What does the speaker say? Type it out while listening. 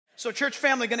So church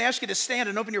family, I'm going to ask you to stand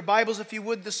and open your Bibles, if you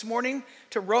would, this morning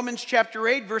to Romans chapter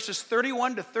 8, verses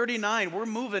 31 to 39. We're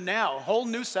moving now, a whole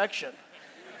new section.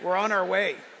 We're on our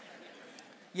way.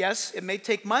 Yes, it may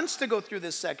take months to go through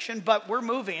this section, but we're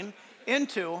moving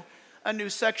into a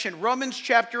new section. Romans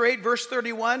chapter 8, verse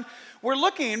 31. We're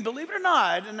looking, believe it or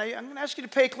not, and I'm going to ask you to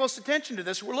pay close attention to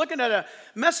this. We're looking at a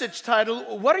message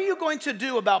titled, What Are You Going to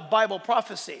Do About Bible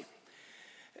Prophecy?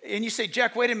 And you say,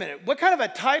 Jack, wait a minute. What kind of a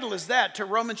title is that to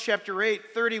Romans chapter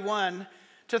 8, 31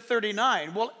 to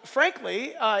 39? Well,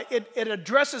 frankly, it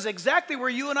addresses exactly where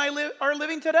you and I are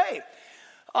living today.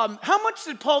 How much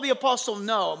did Paul the Apostle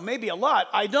know? Maybe a lot.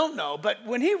 I don't know. But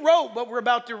when he wrote what we're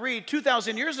about to read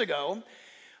 2,000 years ago,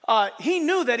 he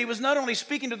knew that he was not only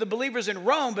speaking to the believers in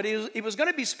Rome, but he was going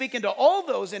to be speaking to all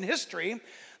those in history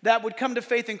that would come to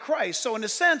faith in Christ. So in a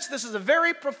sense, this is a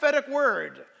very prophetic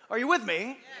word. Are you with me?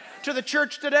 Yes. To the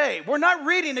church today. We're not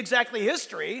reading exactly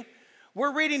history.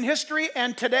 We're reading history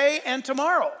and today and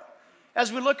tomorrow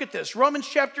as we look at this. Romans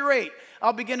chapter 8.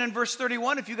 I'll begin in verse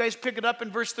 31. If you guys pick it up in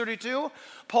verse 32,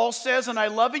 Paul says, and I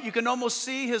love it, you can almost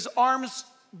see his arms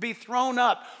be thrown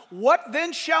up. What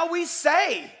then shall we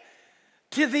say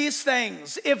to these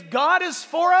things? If God is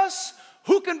for us,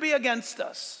 who can be against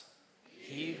us?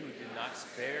 He who did not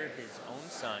spare his own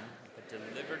son, but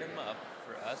delivered him up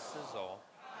for us as all,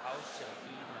 how shall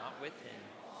he not with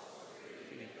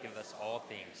him give us all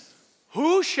things?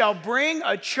 Who shall bring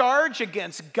a charge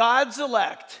against God's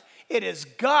elect? It is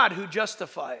God who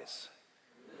justifies.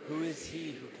 Who is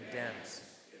he who condemns?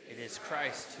 It is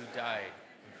Christ who died,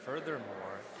 and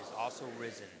furthermore is also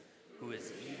risen, who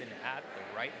is even at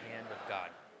the right hand of God,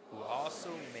 who also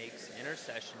makes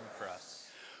intercession for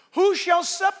us. Who shall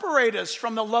separate us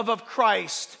from the love of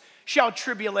Christ? Shall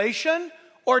tribulation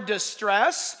or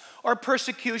distress or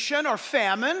persecution or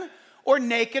famine or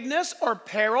nakedness or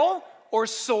peril or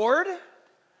sword?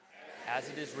 As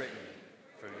it is written,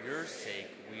 for your sake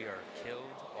we are killed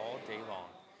all day long.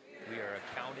 We are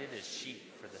accounted as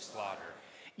sheep for the slaughter.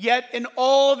 Yet in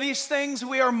all these things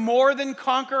we are more than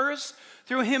conquerors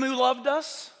through him who loved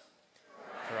us.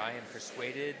 For I am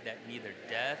persuaded that neither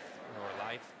death, nor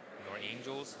life, nor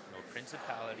angels, nor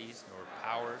principalities, nor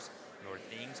powers, nor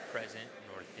things present,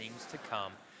 nor things to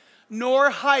come, nor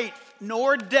height,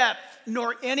 nor depth,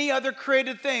 nor any other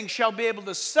created thing shall be able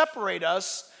to separate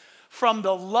us from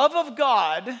the love of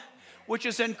God, which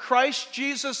is in Christ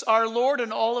Jesus our Lord.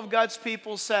 And all of God's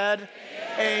people said,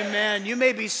 Amen. You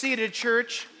may be seated,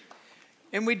 church.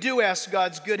 And we do ask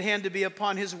God's good hand to be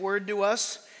upon his word to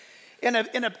us in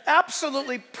an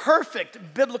absolutely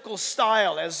perfect biblical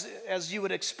style, as you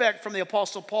would expect from the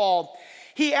Apostle Paul.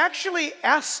 He actually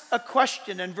asks a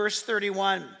question in verse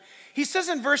 31. He says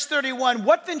in verse 31,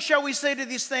 what then shall we say to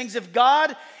these things? If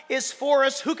God is for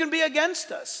us, who can be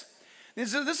against us?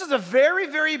 This is a very,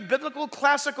 very biblical,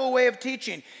 classical way of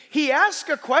teaching. He asks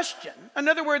a question. In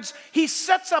other words, he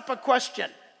sets up a question.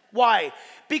 Why?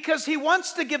 Because he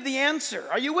wants to give the answer.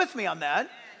 Are you with me on that?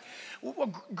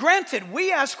 Well, granted,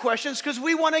 we ask questions because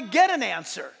we want to get an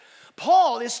answer.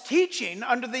 Paul is teaching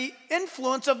under the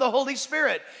influence of the Holy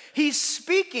Spirit. He's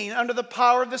speaking under the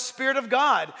power of the Spirit of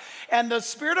God. And the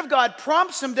Spirit of God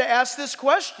prompts him to ask this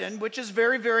question, which is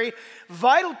very, very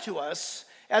vital to us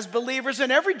as believers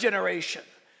in every generation.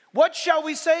 What shall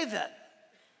we say then?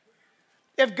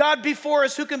 If God be for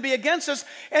us, who can be against us?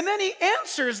 And then he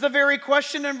answers the very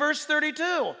question in verse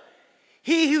 32.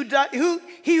 He who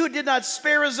did not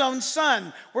spare his own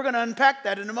son, we're going to unpack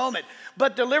that in a moment,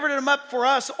 but delivered him up for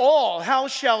us all, how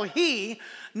shall he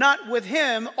not with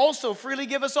him also freely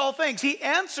give us all things? He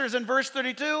answers in verse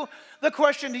 32 the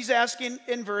question he's asking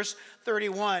in verse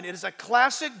 31. It is a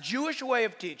classic Jewish way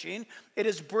of teaching. It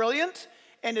is brilliant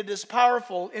and it is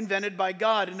powerful, invented by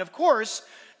God. And of course,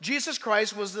 Jesus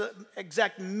Christ was the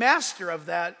exact master of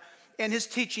that in his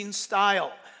teaching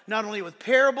style, not only with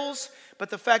parables, but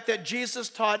the fact that Jesus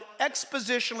taught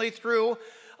expositionally through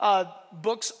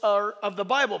books of the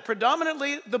Bible,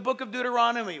 predominantly the book of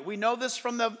Deuteronomy. We know this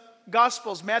from the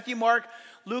Gospels, Matthew, Mark,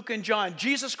 Luke, and John.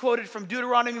 Jesus quoted from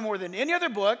Deuteronomy more than any other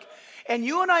book, and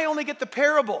you and I only get the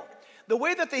parable. The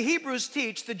way that the Hebrews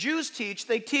teach, the Jews teach,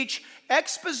 they teach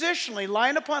expositionally,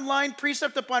 line upon line,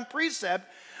 precept upon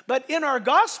precept, but in our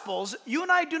Gospels, you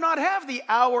and I do not have the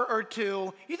hour or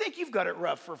two. You think you've got it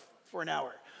rough for an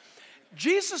hour.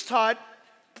 Jesus taught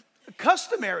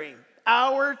customary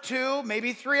hour, 2,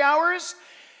 maybe 3 hours,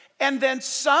 and then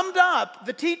summed up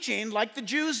the teaching like the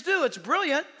Jews do. It's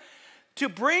brilliant. To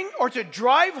bring or to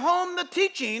drive home the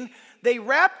teaching, they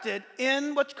wrapped it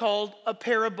in what's called a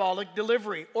parabolic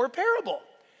delivery or parable.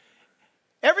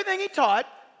 Everything he taught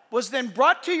was then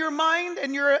brought to your mind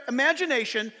and your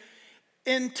imagination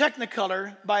in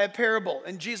Technicolor by a parable.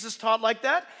 And Jesus taught like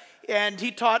that, and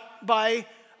he taught by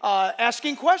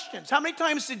asking questions. How many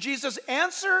times did Jesus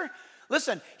answer?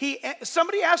 Listen,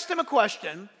 somebody asked him a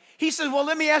question. He said, well,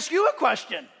 let me ask you a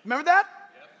question. Remember that?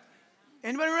 Yep.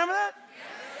 Anybody remember that?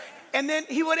 Yes. And then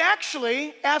he would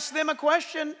actually ask them a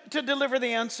question to deliver the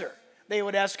answer. They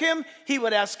would ask him, he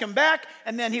would ask him back,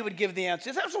 and then he would give the answer.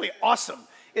 It's absolutely awesome.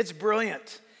 It's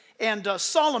brilliant. And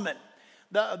Solomon,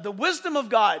 the wisdom of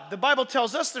God, the Bible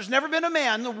tells us there's never been a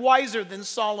man wiser than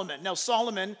Solomon. Now,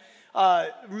 Solomon,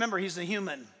 remember, he's a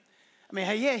human. I mean,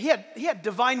 he had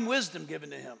divine wisdom given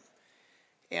to him.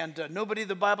 And nobody,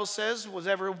 the Bible says, was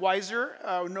ever wiser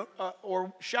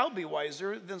or shall be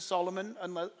wiser than Solomon,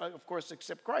 unless, of course,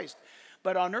 except Christ.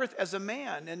 But on earth as a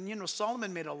man, and you know,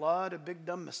 Solomon made a lot of big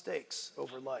dumb mistakes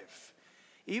over life.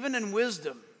 Even in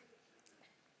wisdom,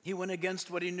 he went against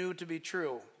what he knew to be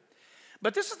true.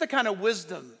 But this is the kind of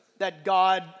wisdom that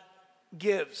God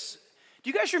gives. Do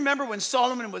you guys remember when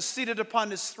Solomon was seated upon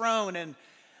his throne and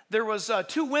there was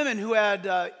two women who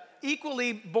had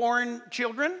equally born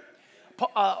children?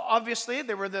 Obviously,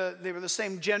 they were the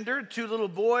same gender, two little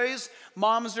boys.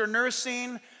 Moms are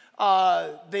nursing.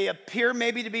 They appear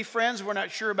maybe to be friends. We're not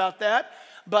sure about that.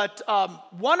 But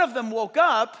one of them woke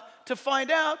up to find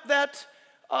out that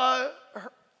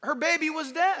her baby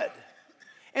was dead.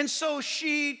 And so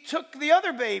she took the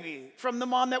other baby from the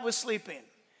mom that was sleeping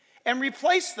and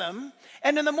replaced them.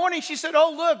 And in the morning she said,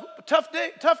 oh, look, tough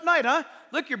day, tough night, huh?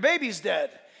 Look, your baby's dead.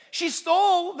 She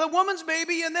stole the woman's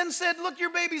baby and then said, look,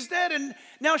 your baby's dead. And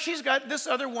now she's got this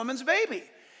other woman's baby.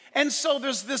 And so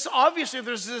there's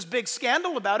this big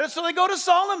scandal about it. So they go to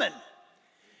Solomon.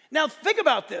 Now think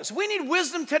about this. We need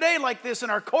wisdom today like this in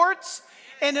our courts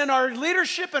and in our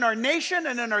leadership in our nation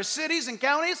and in our cities and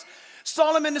counties.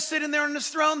 Solomon is sitting there on his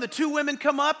throne. The two women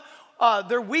come up.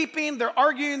 They're weeping. They're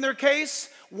arguing their case.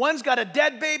 One's got a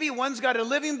dead baby. One's got a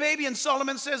living baby. And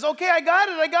Solomon says, okay, I got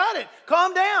it.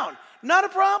 Calm down. Not a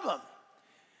problem.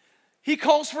 He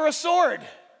calls for a sword.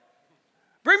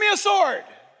 Bring me a sword.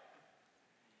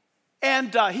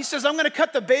 And he says, I'm going to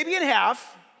cut the baby in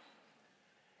half,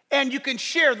 and you can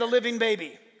share the living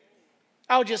baby.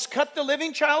 I'll just cut the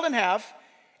living child in half,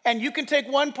 and you can take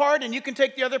one part, and you can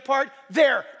take the other part.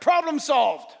 There, problem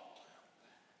solved.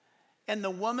 And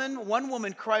one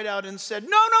woman cried out and said,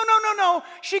 no,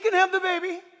 she can have the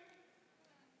baby.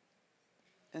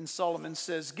 And Solomon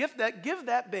says, give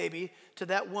that baby to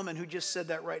that woman who just said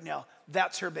that right now.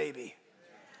 That's her baby.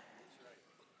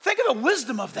 Think of the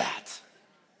wisdom of that.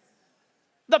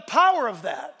 The power of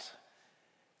that.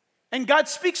 And God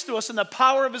speaks to us in the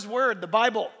power of his word, the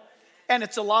Bible, and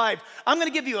it's alive. I'm going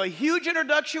to give you a huge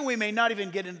introduction. We may not even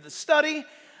get into the study,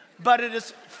 but it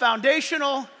is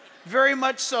foundational, very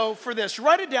much so for this.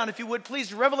 Write it down if you would,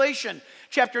 please. Revelation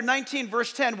chapter 19,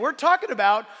 verse 10. We're talking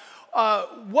about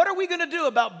what are we going to do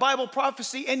about Bible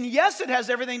prophecy? And yes, it has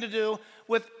everything to do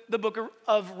with the book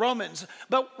of Romans.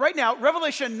 But right now,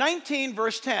 Revelation 19,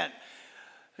 verse 10.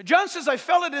 John says, I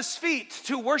fell at his feet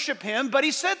to worship him, but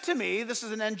he said to me, this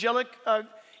is an angelic,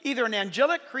 either an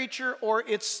angelic creature or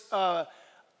it's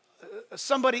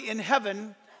somebody in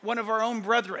heaven, one of our own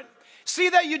brethren. See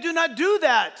that you do not do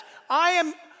that. I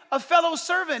am a fellow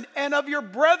servant and of your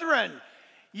brethren,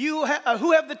 you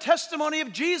who have the testimony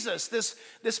of Jesus.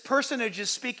 This personage is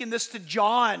speaking this to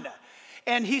John.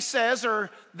 And he says, or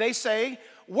they say,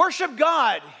 worship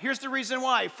God. Here's the reason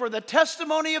why. For the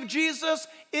testimony of Jesus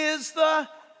is the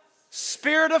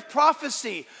spirit of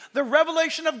prophecy. The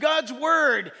revelation of God's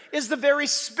word is the very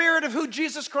spirit of who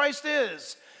Jesus Christ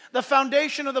is. The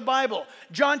foundation of the Bible.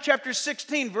 John chapter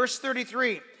 16, verse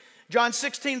 33. John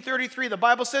 16, 33, the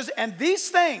Bible says, and these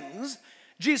things,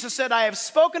 Jesus said, I have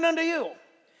spoken unto you,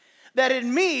 that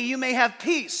in me you may have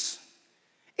peace.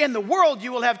 In the world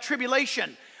you will have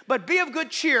tribulation, but be of good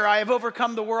cheer, I have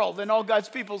overcome the world. And all God's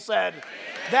people said,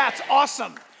 that's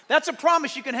awesome. That's a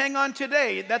promise you can hang on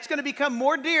today. That's going to become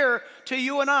more dear to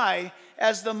you and I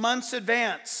as the months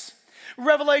advance.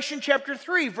 Revelation chapter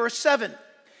 3, verse 7.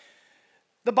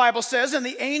 The Bible says, and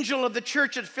the angel of the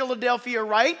church at Philadelphia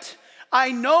write,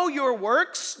 I know your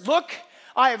works. Look,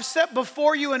 I have set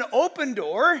before you an open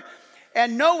door,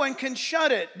 and no one can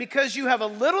shut it, because you have a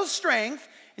little strength,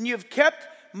 and you have kept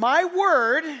my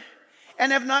word,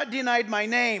 and have not denied my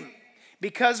name.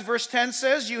 Because, verse 10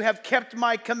 says, you have kept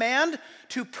my command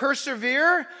to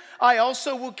persevere, I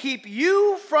also will keep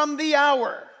you from the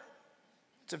hour.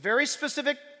 It's a very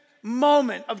specific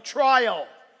moment of trial,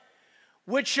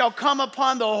 which shall come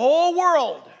upon the whole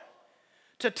world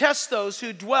to test those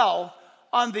who dwell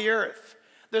on the earth.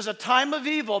 There's a time of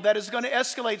evil that is going to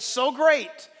escalate so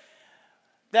great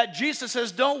that Jesus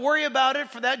says, don't worry about it.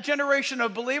 For that generation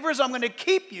of believers, I'm going to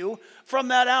keep you from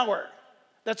that hour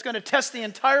that's going to test the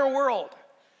entire world.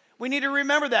 We need to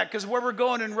remember that because where we're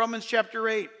going in Romans chapter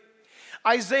 8.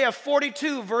 Isaiah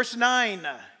 42, verse 9.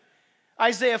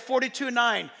 Isaiah 42,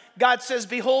 9. God says,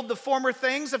 behold, the former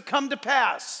things have come to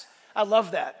pass. I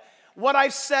love that. What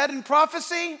I've said in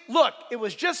prophecy, look, it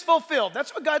was just fulfilled.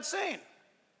 That's what God's saying.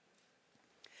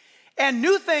 And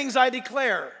new things I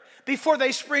declare, before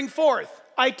they spring forth,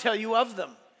 I tell you of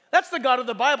them. That's the God of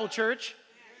the Bible, church.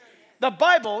 The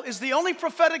Bible is the only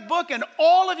prophetic book in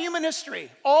all of human history.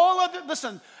 All of it,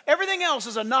 listen, everything else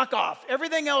is a knockoff.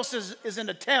 Everything else is an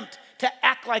attempt to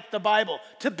act like the Bible,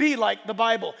 to be like the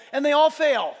Bible. And they all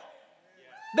fail.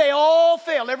 They all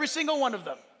fail, every single one of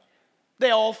them. They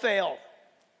all fail.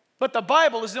 But the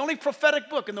Bible is the only prophetic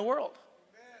book in the world.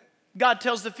 God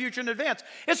tells the future in advance.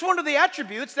 It's one of the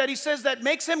attributes that he says that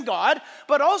makes him God,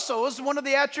 but also is one of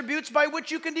the attributes by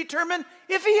which you can determine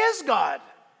if he is God.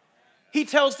 He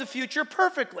tells the future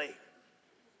perfectly.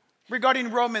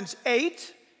 Regarding Romans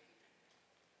 8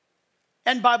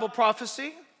 and Bible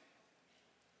prophecy,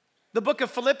 the book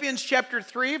of Philippians chapter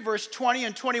 3, verse 20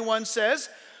 and 21 says,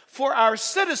 for our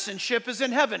citizenship is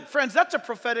in heaven. Friends, that's a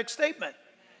prophetic statement.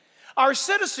 Our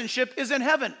citizenship is in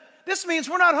heaven. This means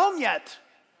we're not home yet.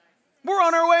 We're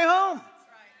on our way home.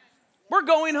 We're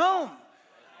going home.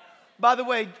 By the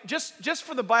way, just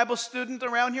for the Bible student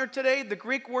around here today, the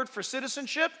Greek word for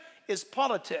citizenship is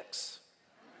politics.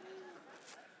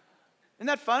 Isn't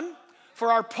that fun?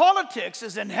 For our politics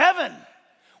is in heaven.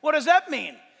 What does that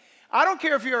mean? I don't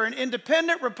care if you're an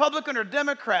independent, Republican, or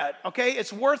Democrat, okay?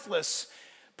 It's worthless.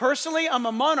 Personally, I'm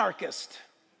a monarchist.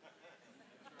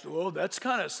 Oh,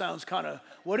 sounds kind of,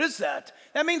 what is that?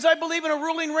 That means I believe in a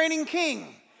ruling, reigning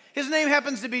king. His name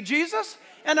happens to be Jesus,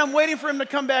 and I'm waiting for him to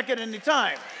come back at any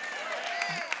time.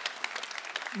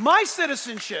 My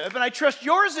citizenship, and I trust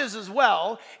yours is as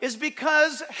well, is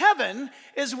because heaven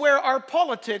is where our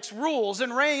politics rules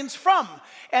and reigns from.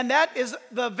 And that is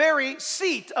the very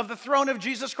seat of the throne of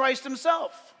Jesus Christ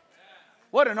himself.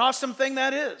 What an awesome thing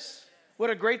that is. What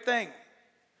a great thing.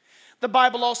 The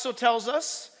Bible also tells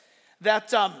us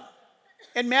that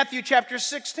in Matthew chapter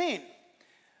 16,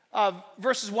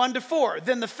 verses 1 to 4,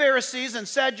 then the Pharisees and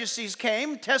Sadducees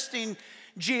came, testing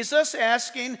Jesus,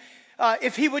 asking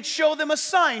if he would show them a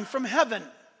sign from heaven.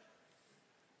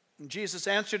 And Jesus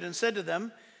answered and said to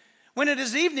them, when it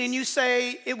is evening, you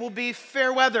say it will be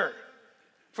fair weather,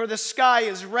 for the sky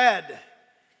is red.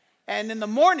 And in the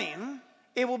morning,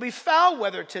 it will be foul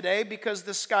weather today, because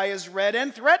the sky is red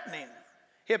and threatening.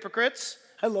 Hypocrites.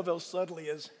 I love how subtle he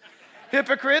is.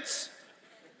 Hypocrites.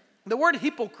 The word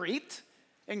hypocrite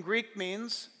in Greek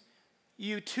means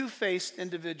you two-faced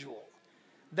individual.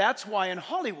 That's why in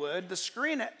Hollywood, the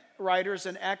Screenwriters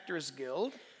and Actors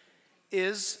Guild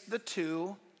is the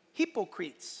two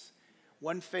hypocrites.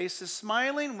 One face is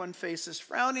smiling, one face is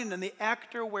frowning, and the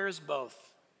actor wears both.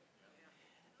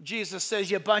 Jesus says,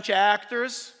 you bunch of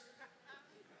actors.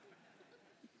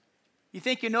 You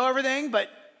think you know everything, but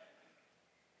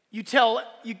you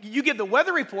give the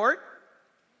weather report,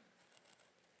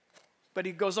 but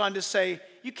he goes on to say,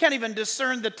 you can't even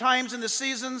discern the times and the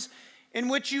seasons in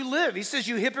which you live. He says,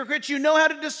 you hypocrites, you know how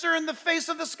to discern the face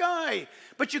of the sky,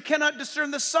 but you cannot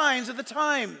discern the signs of the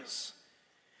times.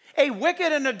 A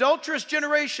wicked and adulterous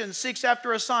generation seeks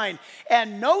after a sign,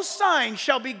 and no sign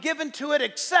shall be given to it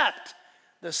except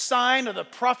the sign of the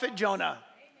prophet Jonah.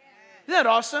 Amen. Isn't that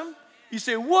awesome? You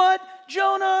say, what?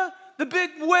 Jonah, the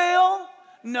big whale?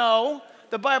 No,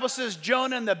 the Bible says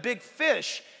Jonah and the big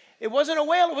fish. It wasn't a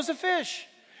whale, it was a fish.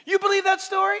 You believe that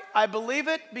story? I believe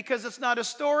it because it's not a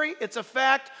story, it's a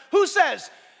fact. Who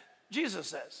says? Jesus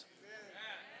says.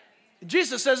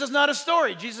 Jesus says it's not a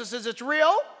story. Jesus says it's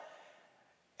real.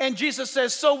 And Jesus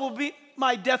says, so will be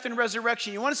my death and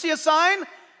resurrection. You want to see a sign?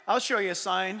 I'll show you a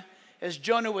sign. As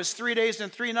Jonah was 3 days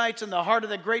and 3 nights in the heart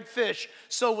of the great fish,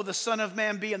 so will the Son of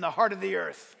Man be in the heart of the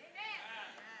earth.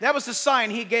 That was the sign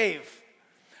he gave.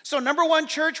 So number one,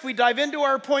 church, we dive into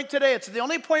our point today. It's the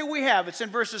only point we have. It's in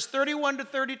verses 31 to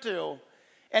 32,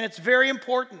 and it's very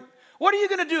important. What are you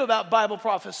going to do about Bible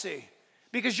prophecy?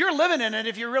 Because you're living in it,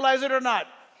 if you realize it or not,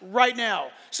 right now.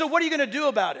 So what are you going to do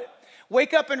about it?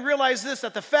 Wake up and realize this,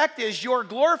 that the fact is your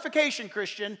glorification,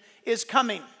 Christian, is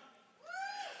coming.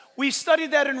 We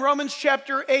studied that in Romans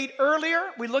chapter 8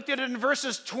 earlier. We looked at it in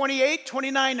verses 28,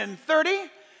 29, and 30.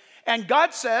 And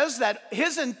God says that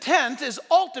his intent is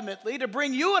ultimately to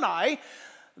bring you and I,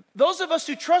 those of us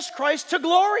who trust Christ, to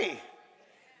glory.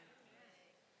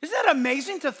 Isn't that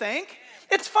amazing to think?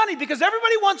 It's funny because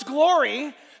everybody wants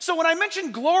glory. So when I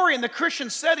mention glory in the Christian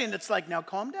setting, it's like, now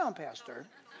calm down, Pastor.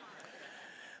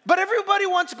 But everybody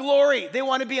wants glory. They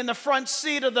want to be in the front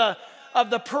seat of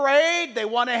the parade. They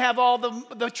want to have all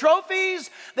the trophies.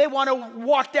 They want to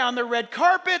walk down the red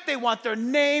carpet. They want their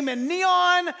name in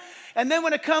neon. And then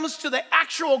when it comes to the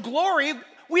actual glory,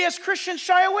 we as Christians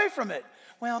shy away from it.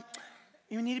 Well,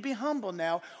 you need to be humble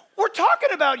now. We're talking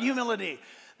about humility.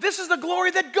 This is the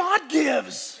glory that God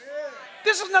gives.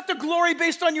 This is not the glory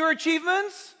based on your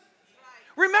achievements.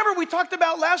 Remember, we talked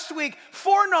about last week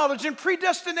foreknowledge and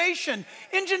predestination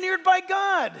engineered by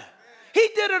God. He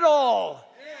did it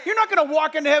all. You're not going to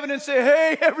walk into heaven and say,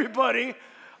 hey, everybody,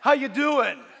 how you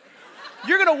doing?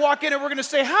 You're going to walk in and we're going to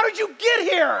say, how did you get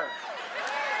here?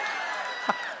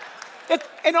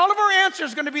 And all of our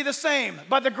answers are going to be the same.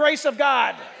 By the grace of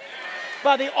God.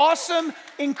 By the awesome,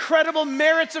 incredible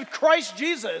merits of Christ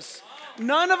Jesus.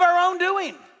 None of our own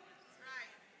doing.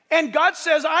 And God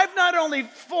says, I've not only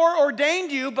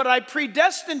foreordained you, but I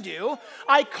predestined you.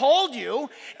 I called you.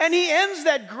 And he ends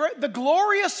the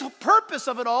glorious purpose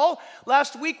of it all.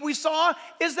 Last week we saw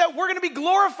is that we're going to be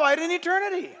glorified in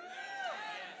eternity.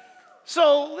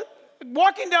 So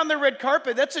walking down the red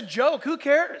carpet, that's a joke. Who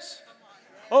cares?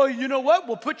 Oh, you know what?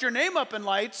 We'll put your name up in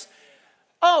lights.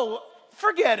 Oh,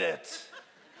 forget it.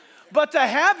 But to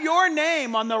have your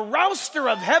name on the roster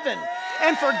of heaven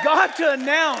and for God to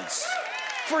announce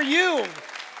for you,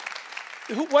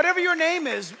 whatever your name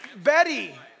is,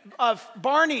 Betty,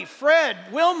 Barney, Fred,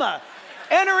 Wilma,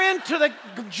 enter into the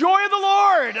joy of the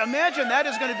Lord. Imagine that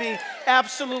is going to be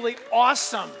absolutely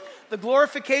awesome. The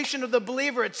glorification of the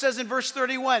believer. It says in verse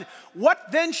 31,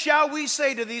 what then shall we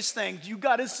say to these things? You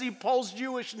got to see Paul's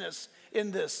Jewishness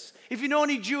in this. If you know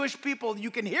any Jewish people, you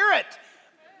can hear it.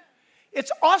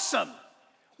 It's awesome.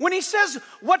 When he says,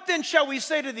 what then shall we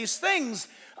say to these things?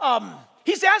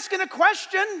 He's asking a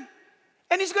question,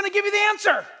 and he's going to give you the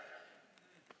answer.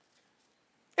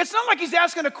 It's not like he's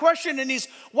asking a question and he's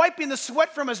wiping the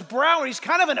sweat from his brow and he's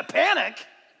kind of in a panic.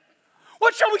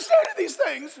 What shall we say to these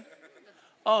things?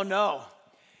 Oh, no.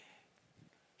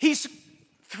 He's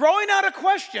throwing out a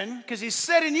question because he's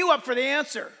setting you up for the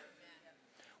answer.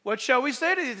 What shall we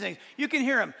say to these things? You can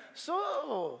hear him.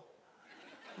 So,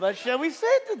 what shall we say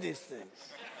to these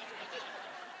things?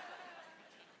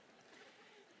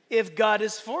 If God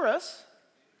is for us,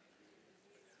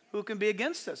 who can be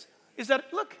against us? Is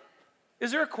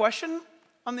there a question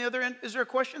on the other end? Is there a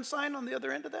question sign on the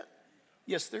other end of that?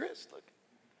 Yes, there is. Look.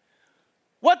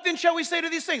 What then shall we say to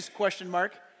these things? Question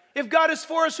mark. If God is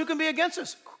for us, who can be against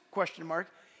us? Question mark.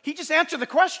 He just answered the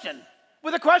question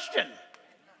with a question.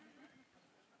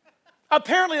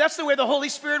 Apparently, that's the way the Holy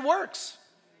Spirit works.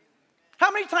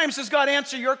 How many times does God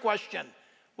answer your question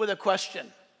with a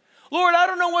question? Lord, I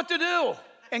don't know what to do.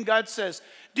 And God says,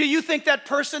 do you think that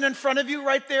person in front of you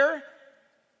right there,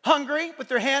 hungry with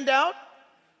their hand out,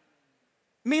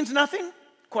 means nothing?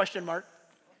 Question mark.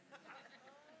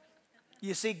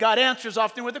 You see, God answers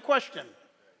often with a question.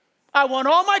 I want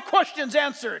all my questions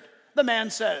answered, the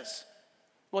man says.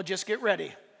 Well, just get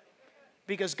ready,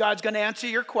 because God's going to answer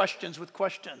your questions with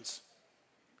questions.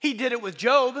 He did it with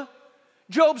Job.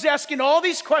 Job's asking all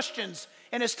these questions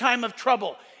in his time of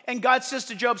trouble. And God says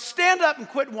to Job, stand up and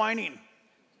quit whining.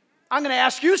 I'm going to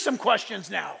ask you some questions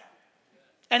now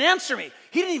and answer me.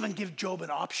 He didn't even give Job an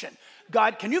option.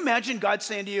 God, can you imagine God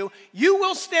saying to you, you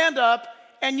will stand up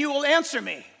and you will answer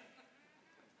me?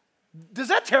 Does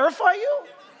that terrify you?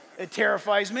 It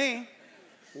terrifies me.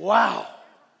 Wow.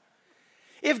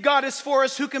 If God is for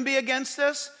us, who can be against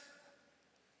us?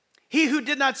 He who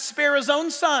did not spare his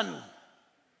own son.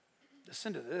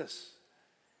 Listen to this.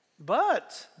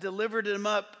 But delivered him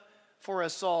up for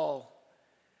us all.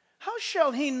 How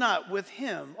shall he not with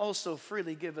him also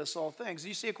freely give us all things? Do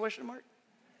you see a question mark?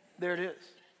 There it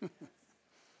is.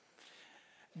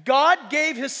 God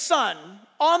gave his son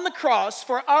on the cross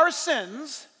for our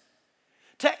sins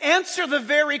to answer the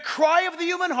very cry of the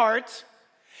human heart.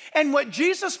 And what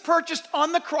Jesus purchased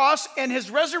on the cross and his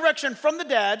resurrection from the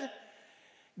dead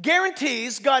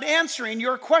guarantees God answering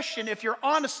your question if you're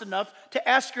honest enough to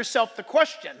ask yourself the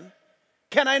question,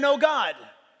 can I know God?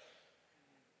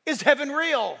 Is heaven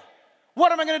real?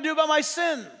 What am I going to do about my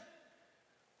sin?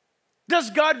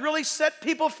 Does God really set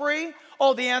people free?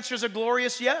 Oh, the answer is a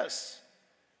glorious yes.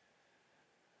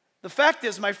 The fact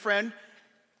is, my friend,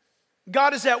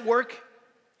 God is at work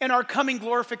in our coming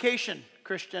glorification,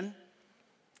 Christian.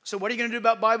 So what are you going to do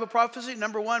about Bible prophecy?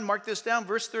 Number one, mark this down.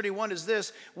 Verse 31 is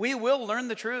this. We will learn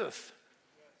the truth.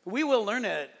 We will learn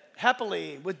it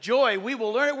happily, with joy. We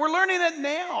will learn it. We're learning it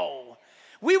now.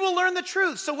 We will learn the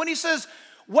truth. So when he says,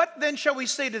 what then shall we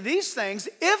say to these things?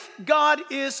 If God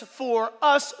is for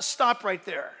us, stop right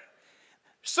there.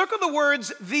 Circle the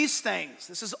words, these things.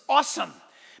 This is awesome.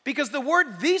 Because the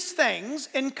word these things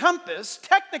encompass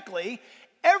technically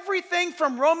everything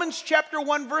from Romans chapter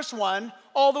 1 verse 1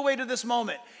 all the way to this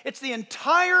moment. It's the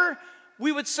entire,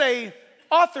 we would say,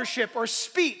 authorship or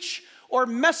speech or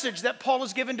message that Paul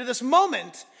has given to this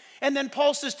moment. And then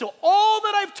Paul says, to all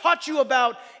that I've taught you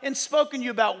about and spoken to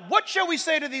you about, what shall we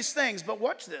say to these things? But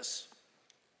watch this.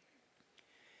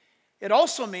 It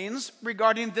also means,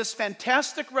 regarding this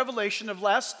fantastic revelation of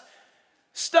last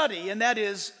study, and that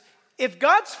is, if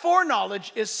God's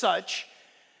foreknowledge is such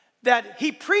that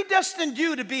he predestined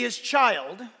you to be his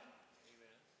child,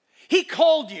 he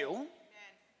called you,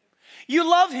 you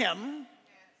love him,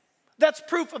 that's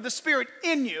proof of the Spirit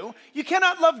in you. You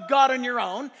cannot love God on your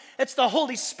own. It's the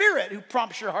Holy Spirit who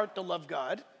prompts your heart to love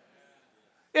God.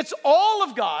 It's all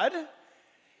of God.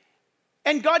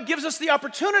 And God gives us the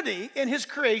opportunity in his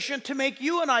creation to make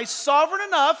you and I sovereign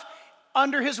enough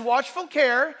under his watchful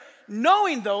care,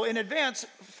 knowing though in advance,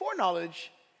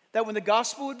 foreknowledge, that when the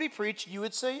gospel would be preached, you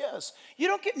would say yes. You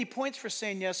don't get any points for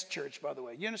saying yes, church, by the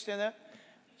way. You understand that?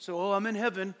 So, I'm in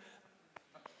heaven.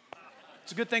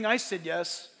 It's a good thing I said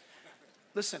yes.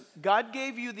 Listen, God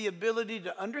gave you the ability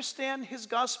to understand his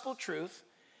gospel truth,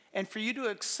 and for you to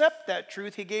accept that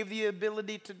truth, he gave the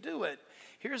ability to do it.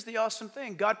 Here's the awesome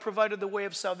thing. God provided the way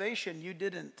of salvation. You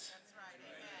didn't. That's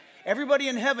right. Everybody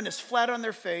in heaven is flat on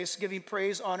their face, giving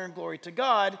praise, honor, and glory to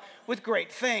God with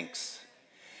great thanks.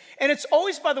 And it's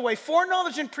always, by the way,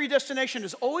 foreknowledge and predestination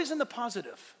is always in the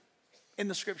positive in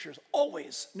the scriptures.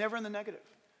 Always, never in the negative.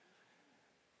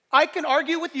 I can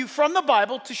argue with you from the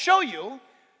Bible to show you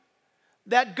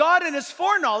that God in his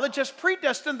foreknowledge has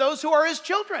predestined those who are his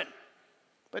children.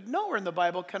 But nowhere in the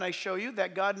Bible can I show you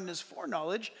that God in his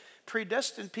foreknowledge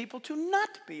predestined people to not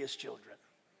be his children.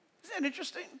 Isn't that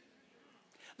interesting?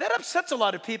 That upsets a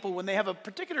lot of people when they have a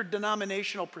particular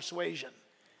denominational persuasion.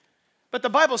 But the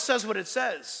Bible says what it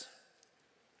says.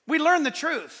 We learn the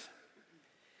truth.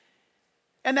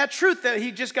 And that truth that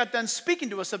he just got done speaking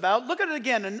to us about, look at it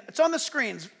again, and it's on the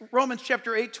screens, Romans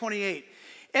chapter 8:28.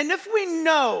 And if we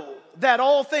know that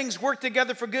all things work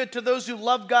together for good to those who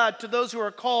love God, to those who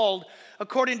are called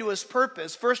according to his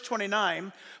purpose, verse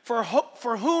 29, for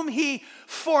whom he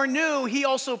foreknew, he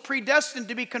also predestined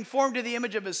to be conformed to the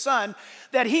image of his Son,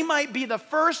 that he might be the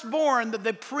firstborn,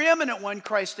 the preeminent one,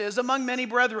 Christ is, among many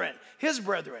brethren, his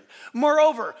brethren.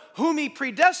 Moreover, whom he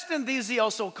predestined, these he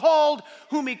also called.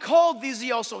 Whom he called, these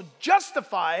he also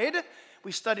justified.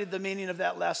 We studied the meaning of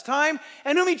that last time.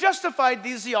 And whom he justified,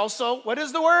 these he also, what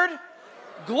is the word?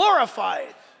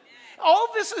 Glorified. All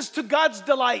this is to God's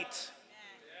delight.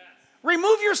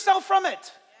 Remove yourself from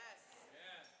it.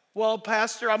 Well,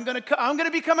 Pastor, I'm going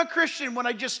to become a Christian when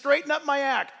I just straighten up my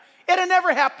act. It'll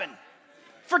never happen.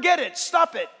 Forget it.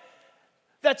 Stop it.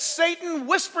 That's Satan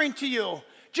whispering to you.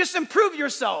 Just improve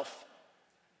yourself.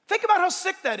 Think about how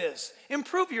sick that is.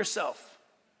 Improve yourself.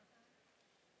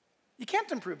 You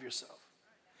can't improve yourself.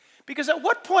 Because at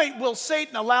what point will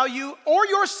Satan allow you, or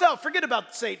yourself, forget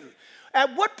about Satan.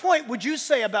 At what point would you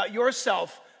say about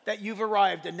yourself that you've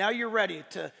arrived and now you're ready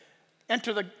to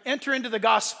enter into the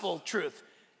gospel truth?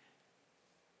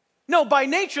 No, by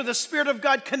nature, the Spirit of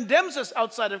God condemns us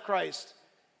outside of Christ.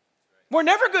 We're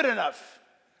never good enough.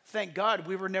 Thank God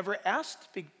we were never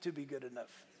asked to be good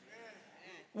enough.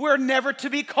 We're never to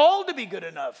be called to be good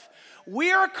enough.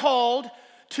 We are called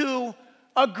to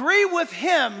agree with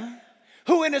him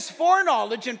who in his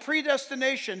foreknowledge and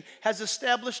predestination has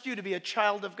established you to be a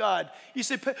child of God. You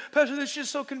say, Pastor, this is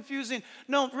just so confusing.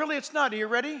 No, really it's not. Are you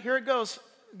ready? Here it goes.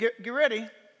 Get ready.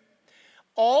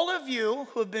 All of you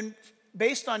who have been,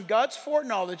 based on God's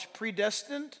foreknowledge,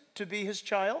 predestined to be his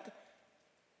child,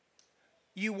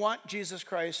 you want Jesus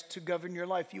Christ to govern your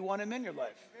life. You want him in your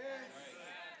life.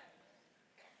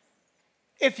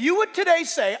 If you would today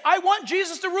say, I want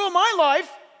Jesus to rule my life,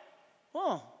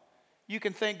 well, you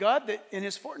can thank God that in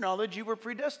his foreknowledge you were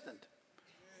predestined.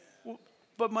 Well,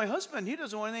 but my husband, he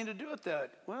doesn't want anything to do with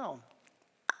that. Well,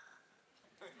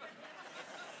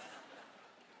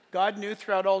 God knew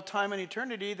throughout all time and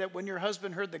eternity that when your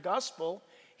husband heard the gospel,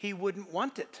 he wouldn't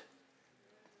want it.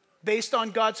 Based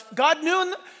on God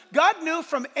knew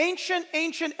from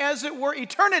ancient as it were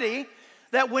eternity,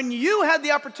 that when you had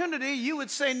the opportunity, you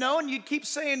would say no, and you'd keep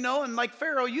saying no, and like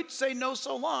Pharaoh, you'd say no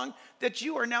so long that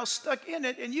you are now stuck in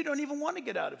it, and you don't even want to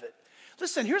get out of it.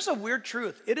 Listen, here's a weird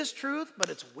truth. It is truth, but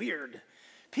it's weird.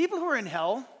 People who are in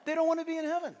hell, they don't want to be in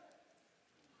heaven.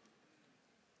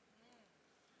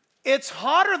 It's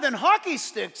hotter than hockey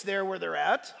sticks there where they're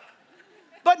at,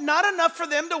 but not enough for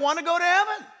them to want to go to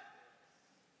heaven.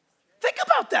 Think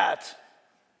about that.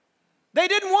 They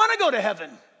didn't want to go to heaven.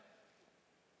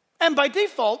 And by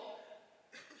default,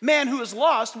 man who is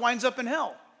lost winds up in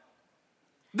hell.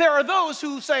 There are those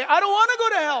who say, I don't want to go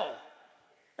to hell.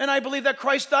 And I believe that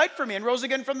Christ died for me and rose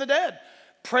again from the dead.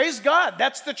 Praise God,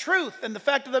 that's the truth. And the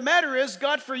fact of the matter is,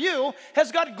 God for you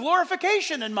has got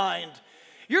glorification in mind.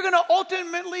 You're going to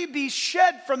ultimately be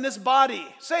shed from this body.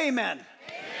 Say amen.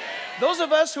 Amen. Those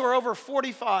of us who are over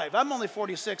 45, I'm only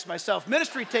 46 myself,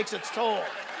 ministry takes its toll.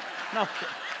 No.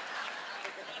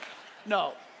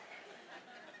 No.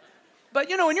 But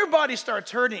you know, when your body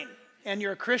starts hurting and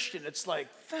you're a Christian, it's like,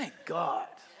 thank God.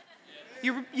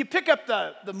 You pick up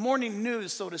the morning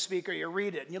news, so to speak, or you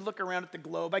read it, and you look around at the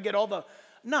globe. I get all the,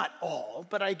 not all,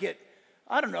 but I get,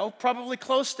 I don't know, probably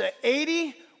close to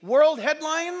 80 world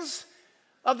headlines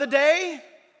of the day,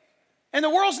 and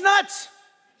the world's nuts.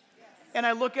 And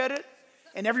I look at it,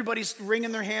 and everybody's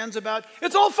wringing their hands about,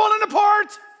 it's all falling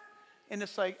apart. And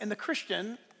it's like, and the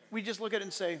Christian, we just look at it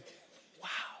and say, wow,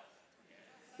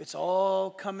 it's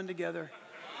all coming together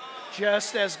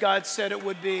just as God said it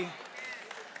would be.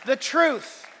 The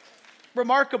truth,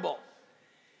 remarkable.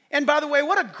 And by the way,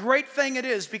 what a great thing it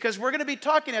is, because we're going to be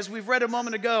talking, as we've read a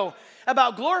moment ago,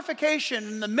 about glorification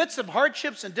in the midst of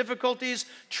hardships and difficulties,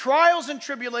 trials and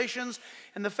tribulations.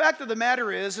 And the fact of the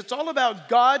matter is, it's all about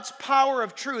God's power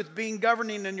of truth being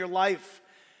governing in your life.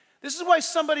 This is why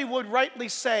somebody would rightly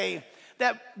say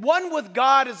that one with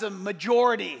God is a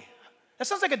majority. That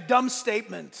sounds like a dumb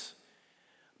statement.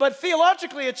 But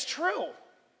theologically, it's true.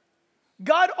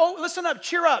 God, oh, listen up,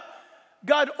 cheer up.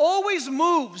 God always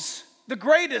moves the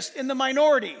greatest in the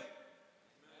minority.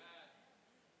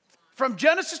 From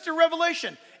Genesis to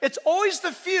Revelation, it's always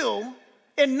the few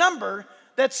in number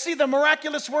that see the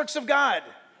miraculous works of God.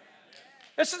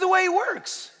 This is the way he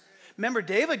works. Remember,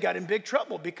 David got in big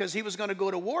trouble because he was going to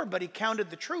go to war, but he counted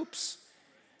the troops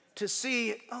to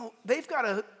see, oh, they've got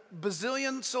a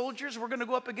bazillion soldiers. We're going to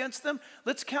go up against them.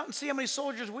 Let's count and see how many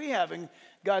soldiers we have. And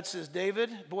God says, David,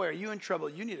 boy, are you in trouble?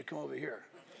 You need to come over here.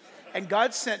 And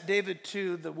God sent David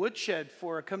to the woodshed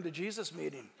for a come to Jesus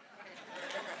meeting.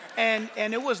 And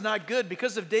it was not good.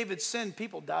 Because of David's sin,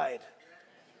 people died.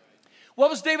 What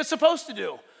was David supposed to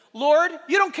do? Lord,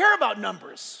 you don't care about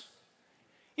numbers.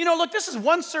 You know, look, this is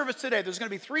one service today. There's going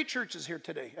to be 3 churches here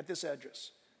today at this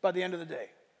address by the end of the day.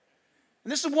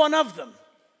 And this is one of them.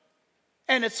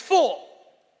 And it's full.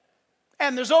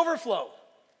 And there's overflow.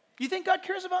 You think God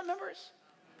cares about numbers?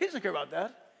 He doesn't care about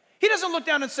that. He doesn't look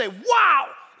down and say, wow,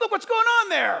 look what's going on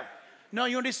there. No,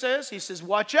 you know what he says? He says,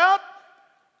 watch out,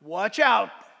 watch out.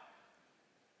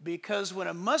 Because when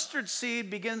a mustard seed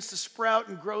begins to sprout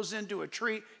and grows into a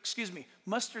tree,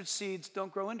 mustard seeds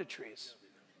don't grow into trees.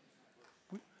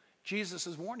 Jesus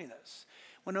is warning us.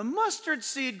 When a mustard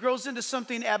seed grows into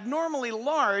something abnormally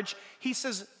large, he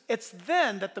says, it's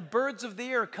then that the birds of the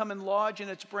air come and lodge in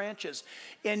its branches.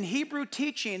 In Hebrew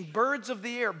teaching, birds of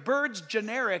the air, birds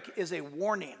generic is a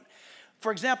warning.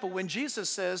 For example, when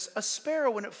Jesus says, a sparrow,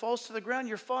 when it falls to the ground,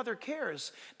 your Father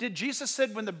cares. Did Jesus say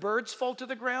when the birds fall to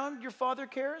the ground, your Father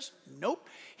cares? Nope.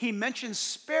 He mentions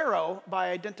sparrow by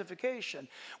identification.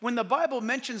 When the Bible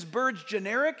mentions birds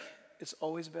generic, it's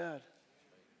always bad.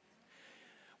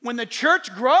 When the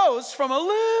church grows from a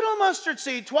little mustard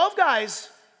seed, 12 guys,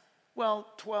 well,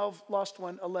 12, lost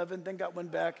one, 11, then got one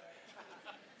back.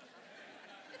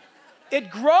 It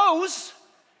grows,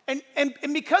 and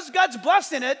because God's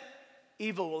blessing it,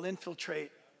 evil will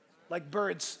infiltrate like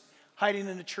birds hiding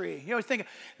in a tree. You know, think,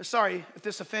 sorry if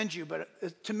this offends you,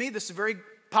 but to me this is very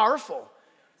powerful.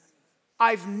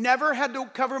 I've never had to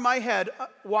cover my head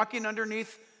walking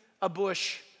underneath a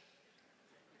bush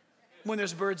when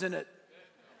there's birds in it.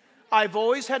 I've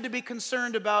always had to be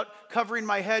concerned about covering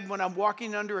my head when I'm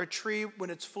walking under a tree when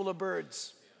it's full of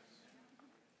birds.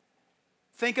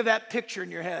 Think of that picture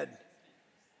in your head.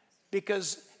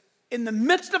 Because in the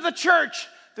midst of the church,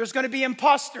 there's going to be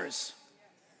imposters.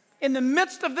 In the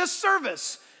midst of this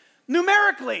service,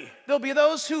 numerically, there'll be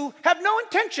those who have no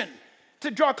intention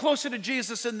to draw closer to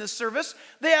Jesus in this service.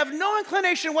 They have no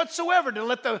inclination whatsoever to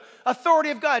let the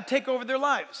authority of God take over their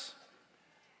lives.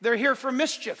 They're here for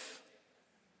mischief.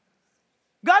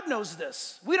 God knows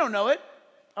this. We don't know it.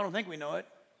 I don't think we know it.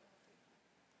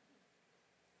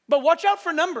 But watch out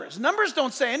for numbers. Numbers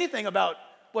don't say anything about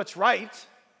what's right.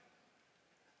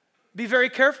 Be very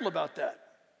careful about that.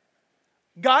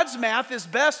 God's math is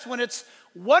best when it's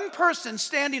one person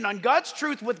standing on God's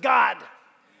truth with God.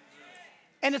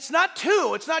 And it's not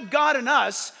 2. It's not God and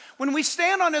us. When we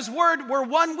stand on his word, we're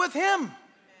one with him.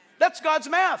 That's God's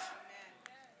math.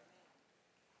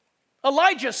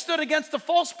 Elijah stood against the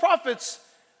false prophets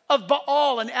of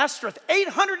Baal and Ashtoreth,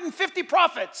 850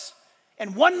 prophets,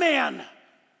 and one man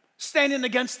standing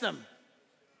against them,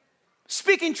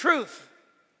 speaking truth.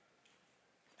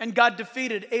 And God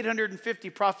defeated 850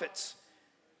 prophets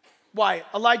Why?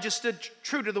 Elijah stood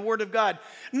true to the word of God.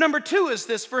 Number two is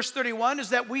this, verse 31, is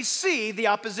that we see the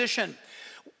opposition.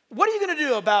 What are you going to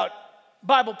do about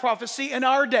Bible prophecy in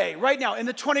our day, right now, in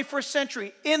the 21st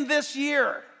century, in this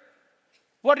year?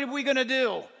 What are we going to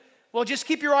do? Well, just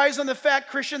keep your eyes on the fact,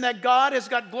 Christian, that God has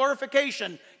got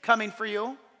glorification coming for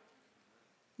you.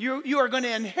 You are going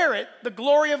to inherit the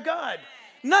glory of God.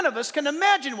 None of us can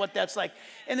imagine what that's like.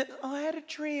 And I had a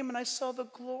dream and I saw the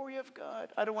glory of God.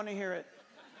 I don't want to hear it.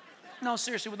 No,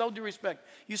 seriously, with all due respect,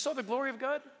 you saw the glory of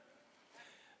God?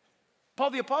 Paul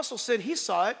the Apostle said he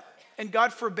saw it, and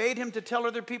God forbade him to tell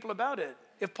other people about it.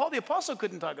 If Paul the Apostle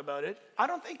couldn't talk about it, I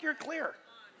don't think you're clear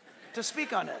to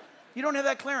speak on it. You don't have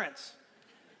that clearance.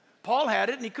 Paul had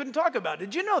it, and he couldn't talk about it.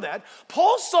 Did you know that?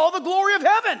 Paul saw the glory of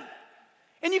heaven.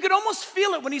 And you could almost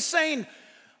feel it when he's saying,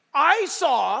 I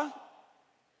saw,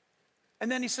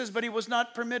 and then he says, but he was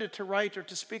not permitted to write or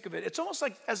to speak of it. It's almost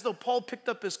like as though Paul picked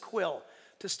up his quill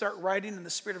to start writing, and the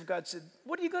Spirit of God said,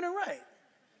 what are you going to write?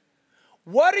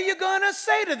 What are you going to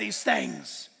say to these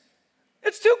things?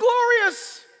 It's too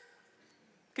glorious.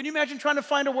 Can you imagine trying to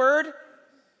find a word?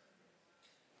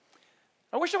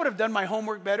 I wish I would have done my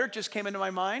homework better. It just came into my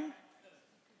mind.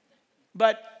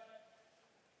 But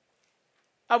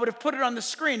I would have put it on the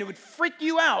screen. It would freak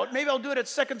you out. Maybe I'll do it at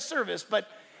second service, but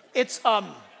it's,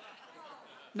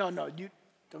 no, you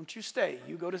don't you stay.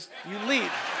 You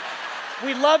leave.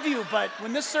 We love you, but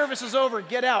when this service is over,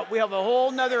 get out. We have a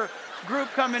whole nother group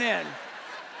coming in.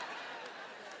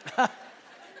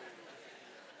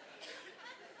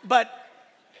 But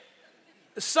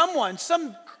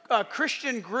some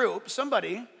Christian group,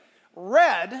 somebody,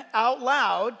 read out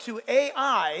loud to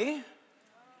AI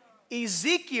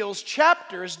Ezekiel's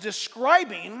chapters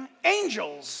describing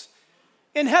angels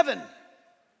in heaven.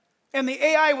 And the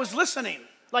AI was listening,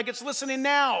 like it's listening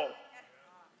now.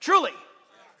 Truly.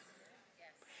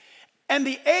 And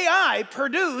the AI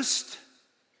produced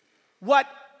what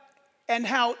and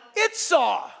how it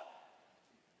saw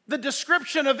the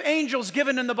description of angels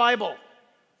given in the Bible.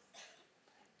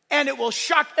 And it will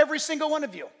shock every single one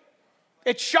of you.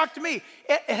 It shocked me.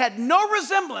 It had no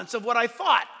resemblance of what I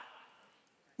thought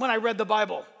when I read the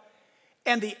Bible.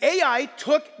 And the AI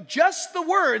took just the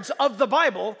words of the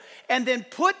Bible and then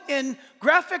put in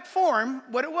graphic form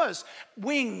what it was.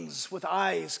 Wings with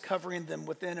eyes covering them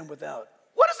within and without.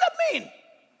 What does that mean?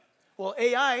 Well,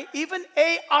 even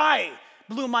AI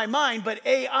blew my mind, but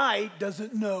AI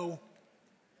doesn't know.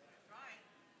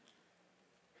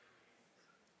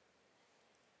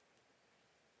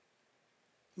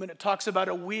 When it talks about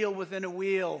a wheel within a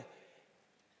wheel,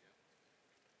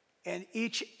 and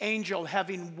each angel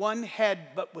having one head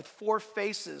but with four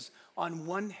faces on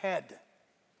one head.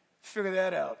 Figure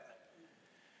that out.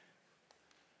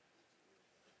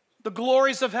 The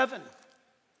glories of heaven.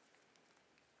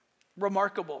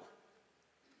 Remarkable.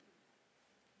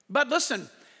 But listen,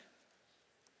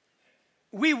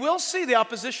 we will see the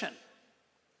opposition.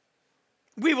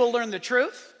 We will learn the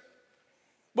truth.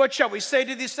 What shall we say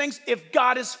to these things? If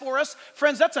God is for us,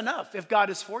 friends, that's enough. If God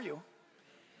is for you.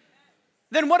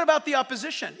 Then what about the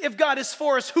opposition? If God is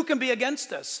for us, who can be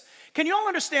against us? Can you all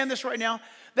understand this right now?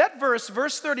 That verse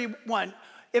 31,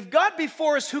 if God be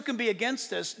for us, who can be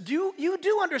against us? You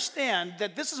do understand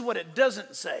that this is what it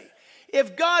doesn't say.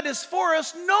 If God is for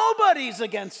us, nobody's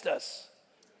against us.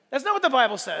 That's not what the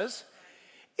Bible says.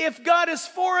 If God is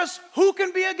for us, who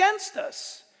can be against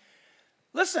us?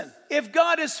 Listen, if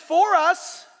God is for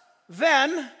us,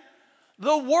 then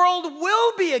the world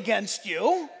will be against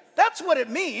you. That's what it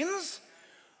means,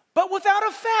 but without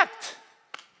effect.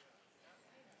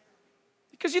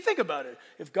 Because you think about it.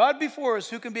 If God be for us,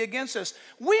 who can be against us?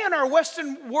 We in our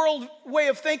Western world way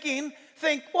of thinking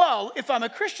think, well, if I'm a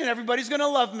Christian, everybody's going to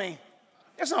love me.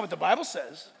 That's not what the Bible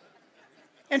says.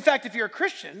 In fact, if you're a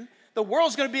Christian, the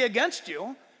world's going to be against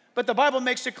you, but the Bible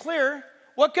makes it clear,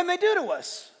 what can they do to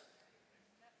us?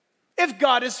 If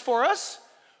God is for us,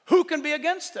 who can be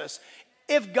against us?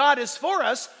 If God is for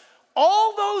us,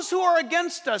 all those who are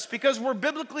against us, because we're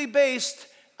biblically based,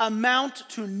 amount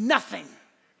to nothing.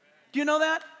 Do you know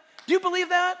that? Do you believe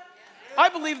that? I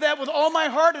believe that with all my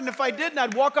heart, and if I didn't,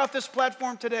 I'd walk off this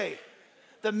platform today.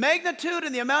 The magnitude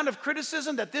and the amount of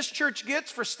criticism that this church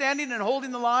gets for standing and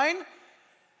holding the line,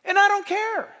 and I don't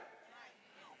care.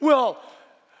 Well,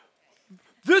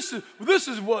 this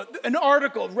is what an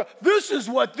article, this is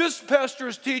what this pastor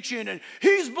is teaching, and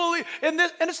he's believing in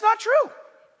this, and it's not true.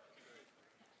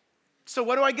 So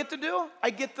what do I get to do? I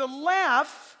get to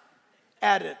laugh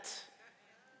at it.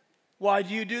 Why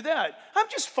do you do that? I'm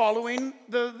just following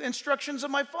the instructions of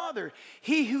my Father.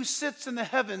 He who sits in the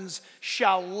heavens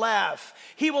shall laugh.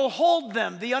 He will hold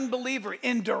them, the unbeliever,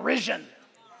 in derision.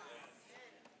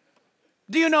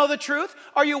 Do you know the truth?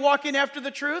 Are you walking after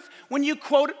the truth? When you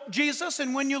quote Jesus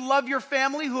and when you love your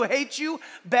family who hates you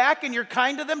back and you're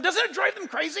kind to them, doesn't it drive them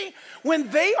crazy? When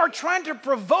they are trying to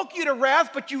provoke you to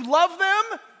wrath, but you love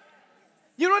them,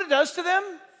 you know what it does to them?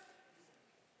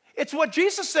 It's what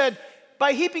Jesus said,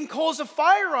 by heaping coals of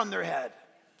fire on their head.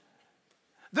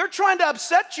 They're trying to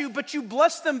upset you, but you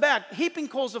bless them back. Heaping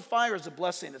coals of fire is a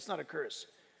blessing. It's not a curse.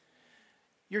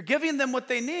 You're giving them what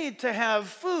they need to have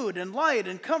food and light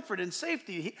and comfort and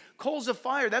safety. Coals of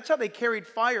fire, that's how they carried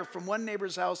fire from one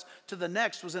neighbor's house to the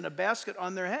next, was in a basket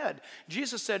on their head.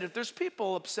 Jesus said, if there's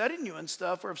people upsetting you and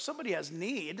stuff, or if somebody has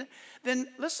need, then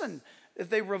listen, if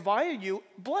they revile you,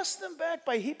 bless them back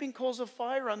by heaping coals of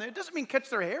fire on them. It doesn't mean catch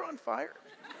their hair on fire.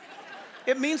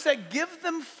 It means that give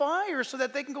them fire so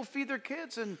that they can go feed their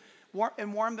kids and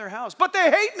warm their house. But they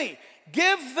hate me.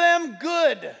 Give them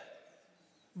good.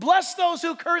 Bless those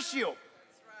who curse you. Right.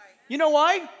 You know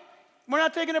why? We're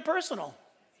not taking it personal.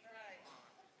 Right.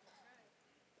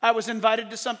 I was invited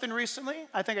to something recently.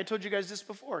 I think I told you guys this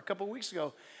before, a couple of weeks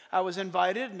ago. I was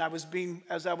invited, and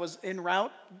as I was en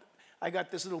route, I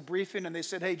got this little briefing, and they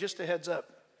said, hey, just a heads up.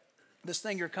 This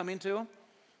thing you're coming to,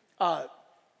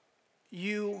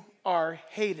 you are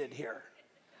hated here.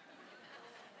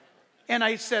 And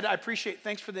I said, I appreciate,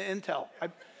 thanks for the intel.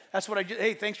 That's what I did.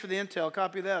 Hey, thanks for the intel.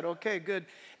 Copy that. Okay, good.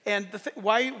 And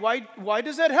why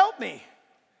does that help me?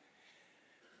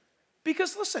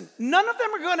 Because listen, none of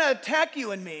them are going to attack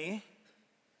you and me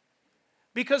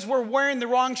because we're wearing the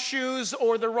wrong shoes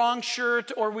or the wrong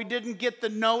shirt or we didn't get the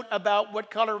note about what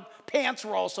color pants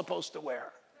we're all supposed to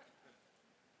wear.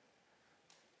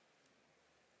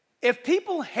 If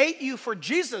people hate you for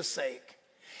Jesus' sake,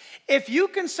 if you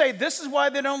can say this is why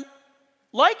they don't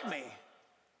like me,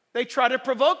 they try to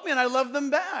provoke me and I love them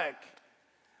back.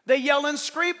 They yell and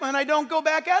scream and I don't go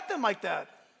back at them like that.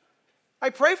 I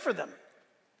pray for them.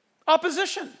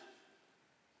 Opposition.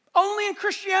 Only in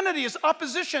Christianity is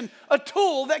opposition a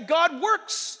tool that God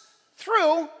works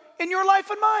through in your life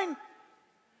and mine.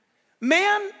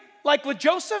 Man, like with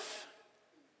Joseph,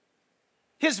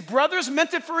 his brothers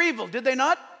meant it for evil, did they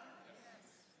not?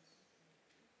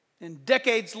 And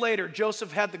decades later,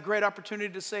 Joseph had the great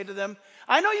opportunity to say to them,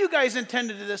 I know you guys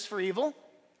intended this for evil,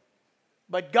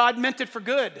 but God meant it for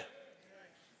good.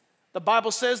 The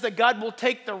Bible says that God will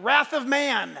take the wrath of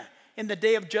man in the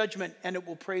day of judgment and it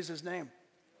will praise his name.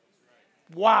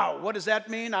 Wow, what does that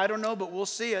mean? I don't know, but we'll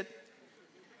see it.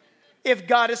 If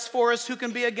God is for us, who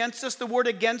can be against us? The word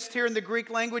against here in the Greek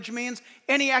language means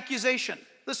any accusation.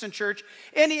 Listen, church,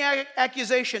 any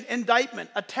accusation,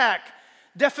 indictment, attack,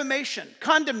 defamation,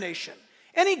 condemnation,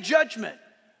 any judgment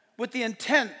with the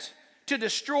intent to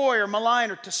destroy or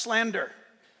malign or to slander.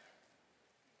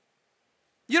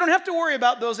 You don't have to worry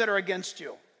about those that are against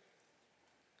you.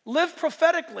 Live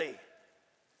prophetically.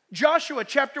 Joshua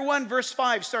chapter 1 verse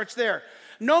 5 starts there.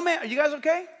 No man, are you guys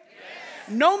okay?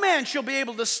 Yes. No man shall be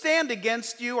able to stand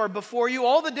against you or before you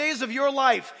all the days of your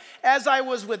life. As I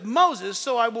was with Moses,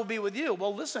 so I will be with you.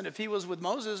 Well, listen, if he was with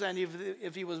Moses and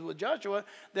if he was with Joshua,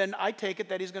 then I take it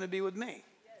that he's going to be with me.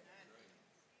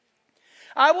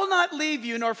 I will not leave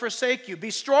you nor forsake you.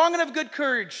 Be strong and of good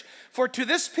courage, for to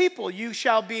this people you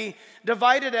shall be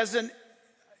divided as an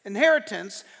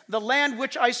inheritance, the land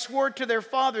which I swore to their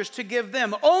fathers to give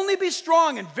them. Only be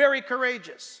strong and very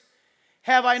courageous.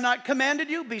 Have I not commanded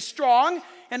you? Be strong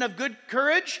and of good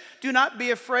courage. Do not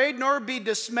be afraid nor be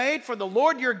dismayed, for the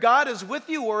Lord your God is with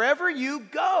you wherever you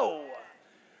go.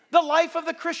 The life of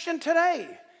the Christian today.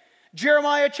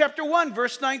 Jeremiah chapter 1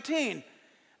 verse 19.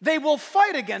 They will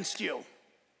fight against you.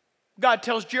 God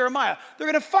tells Jeremiah, they're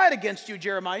going to fight against you,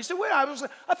 Jeremiah. He said, wait, I thought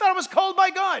I was called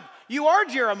by God. You are,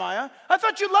 Jeremiah. I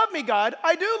thought you loved me, God.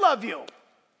 I do love you.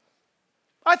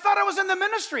 I thought I was in the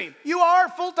ministry. You are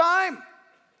full time.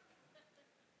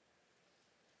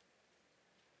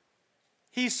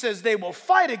 He says they will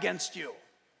fight against you,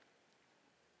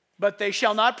 but they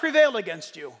shall not prevail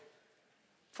against you.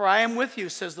 For I am with you,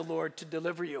 says the Lord, to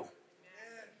deliver you.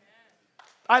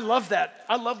 I love that.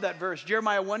 I love that verse.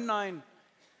 Jeremiah 1:9.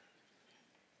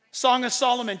 Song of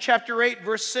Solomon, chapter 8,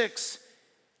 verse 6.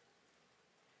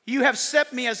 You have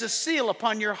set me as a seal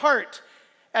upon your heart,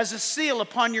 as a seal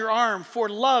upon your arm, for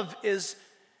love is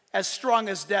as strong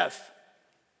as death.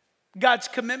 God's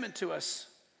commitment to us.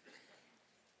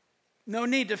 No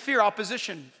need to fear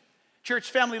opposition.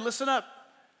 Church family, listen up.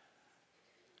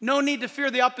 No need to fear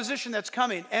the opposition that's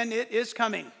coming, and it is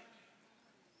coming.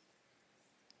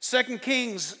 2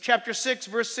 Kings chapter 6,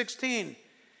 verse 16.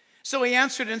 So he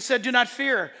answered and said, do not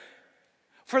fear,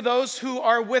 for those who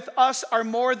are with us are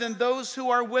more than those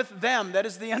who are with them. That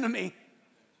is the enemy.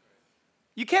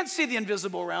 You can't see the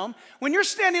invisible realm. When you're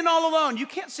standing all alone, you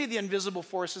can't see the invisible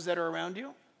forces that are around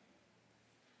you.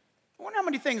 I wonder how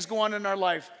many things go on in our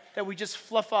life that we just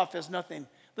fluff off as nothing.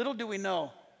 Little do we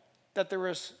know that there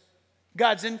is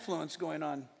God's influence going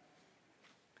on.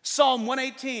 Psalm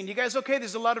 118. You guys okay?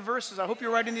 There's a lot of verses. I hope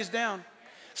you're writing these down.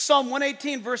 Psalm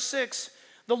 118, verse 6.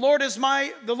 The Lord is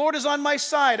on my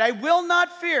side. I will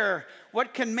not fear.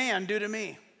 What can man do to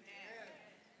me?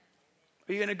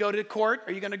 Are you going to go to court?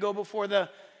 Are you going to go before the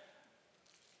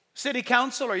city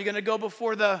council? Are you going to go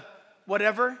before the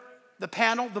whatever? The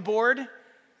panel, the board?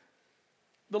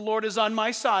 The Lord is on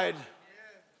my side.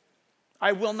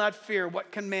 I will not fear.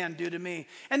 What can man do to me?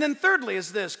 And then thirdly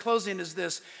is this, closing is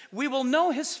this. We will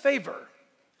know his favor.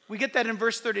 We get that in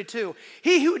verse 32.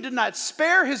 He who did not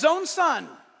spare his own son,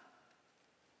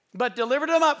 but delivered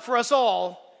him up for us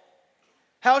all,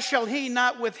 how shall he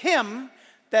not with him,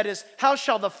 that is, how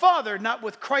shall the Father not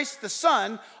with Christ the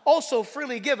Son also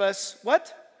freely give us,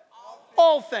 what?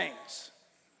 All things.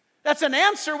 That's an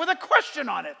answer with a question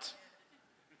on it.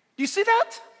 Do you see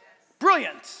that?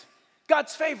 Brilliant.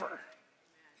 God's favor.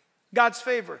 God's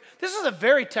favor. This is a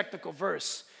very technical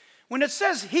verse. When it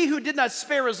says, he who did not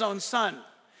spare his own son,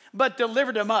 but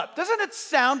delivered him up, doesn't it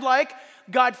sound like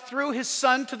God threw his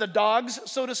son to the dogs,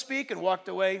 so to speak, and walked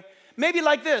away? Maybe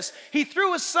like this. He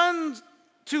threw his son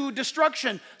to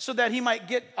destruction so that he might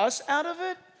get us out of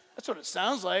it? That's what it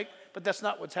sounds like, but that's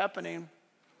not what's happening.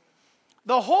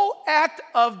 The whole act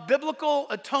of biblical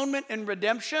atonement and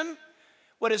redemption,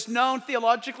 what is known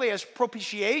theologically as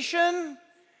propitiation,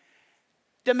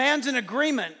 demands an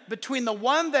agreement between the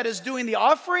one that is doing the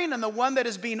offering and the one that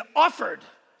is being offered.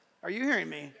 Are you hearing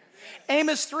me?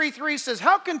 Amos 3:3 says,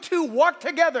 how can two walk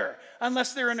together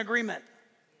unless they're in agreement?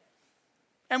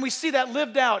 And we see that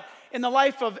lived out in the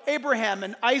life of Abraham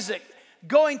and Isaac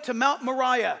going to Mount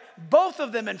Moriah, both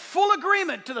of them in full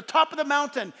agreement to the top of the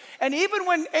mountain. And even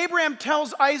when Abraham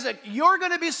tells Isaac, you're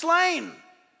going to be slain,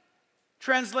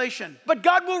 translation, but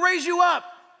God will raise you up.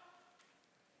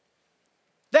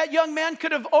 That young man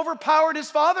could have overpowered his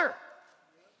father.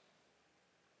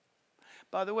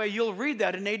 By the way, you'll read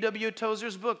that in A.W.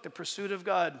 Tozer's book, The Pursuit of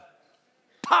God,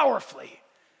 powerfully.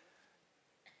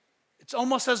 It's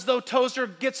almost as though Tozer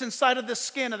gets inside of the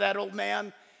skin of that old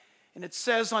man, and it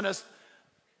says on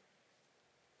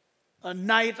a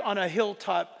night on a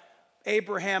hilltop,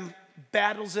 Abraham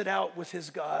battles it out with his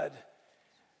God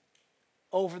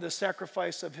over the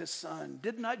sacrifice of his son.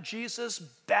 Did not Jesus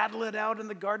battle it out in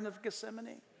the Garden of Gethsemane?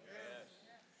 Yes.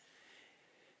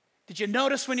 Did you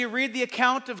notice when you read the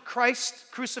account of Christ's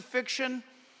crucifixion,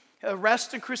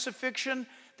 arrest and crucifixion,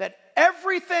 that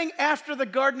everything after the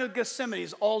Garden of Gethsemane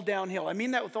is all downhill? I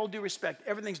mean that with all due respect.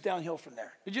 Everything's downhill from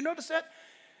there. Did you notice that?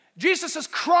 Jesus is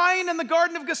crying in the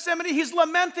Garden of Gethsemane. He's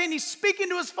lamenting. He's speaking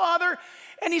to his Father,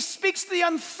 and he speaks the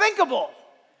unthinkable.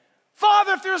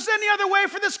 Father, if there's any other way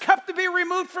for this cup to be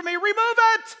removed from me, remove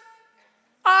it.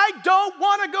 I don't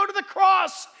want to go to the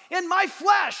cross in my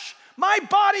flesh. My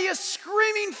body is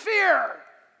screaming fear.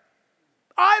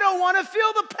 I don't want to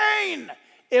feel the pain.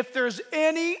 If there's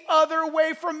any other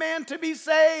way for man to be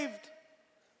saved,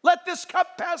 let this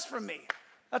cup pass from me.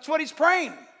 That's what he's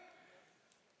praying.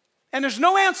 And there's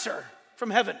no answer from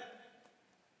heaven.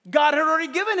 God had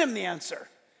already given him the answer.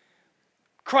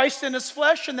 Christ in his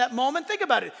flesh in that moment, think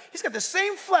about it. He's got the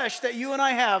same flesh that you and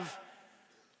I have.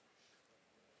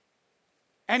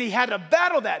 And he had to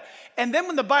battle that. And then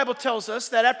when the Bible tells us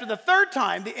that after the third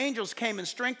time, the angels came and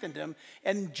strengthened him,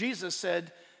 and Jesus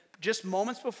said, just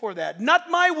moments before that,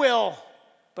 not my will,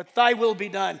 but thy will be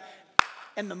done.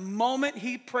 And the moment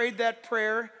he prayed that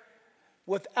prayer,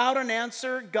 without an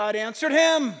answer, God answered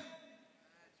him.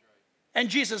 And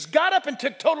Jesus got up and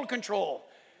took total control.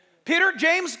 Peter,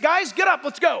 James, guys, get up,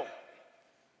 let's go.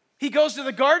 He goes to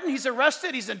the garden, he's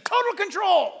arrested, he's in total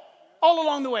control all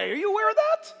along the way. Are you aware of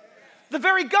that? The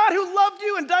very God who loved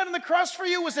you and died on the cross for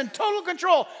you was in total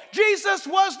control. Jesus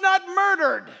was not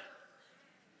murdered.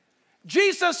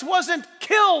 Jesus wasn't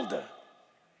killed.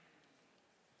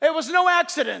 It was no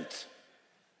accident.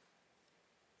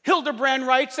 Hildebrand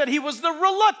writes that he was the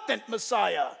reluctant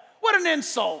Messiah. What an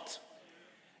insult.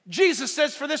 Jesus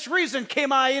says, for this reason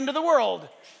came I into the world,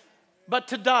 but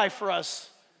to die for us.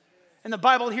 And the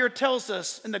Bible here tells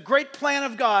us, in the great plan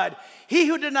of God, he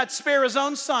who did not spare his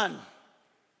own son.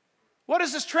 What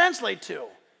does this translate to?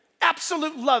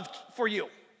 Absolute love for you.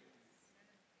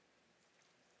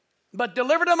 But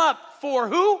delivered him up for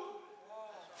who?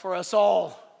 For us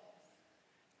all.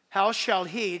 How shall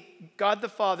he, God the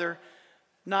Father,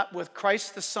 not with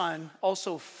Christ the Son,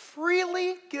 also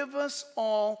freely give us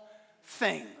all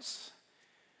things?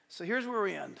 So here's where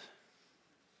we end.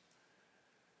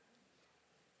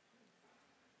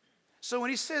 So when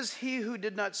he says, he who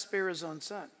did not spare his own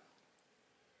son,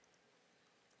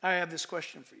 I have this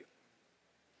question for you.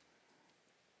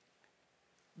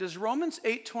 Does Romans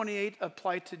 8:28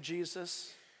 apply to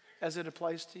Jesus as it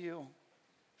applies to you?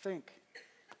 Think.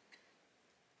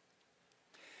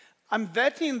 I'm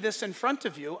vetting this in front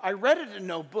of you. I read it in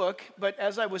no book, but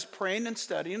as I was praying and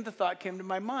studying, the thought came to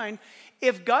my mind,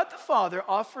 if God the Father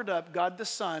offered up God the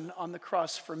Son on the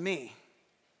cross for me,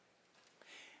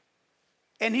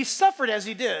 and he suffered as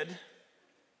he did,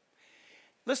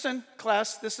 listen,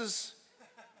 class, this is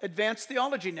advanced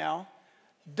theology now.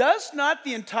 Does not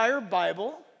the entire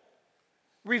Bible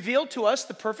reveal to us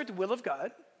the perfect will of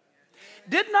God?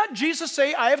 Did not Jesus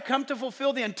say, I have come to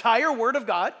fulfill the entire word of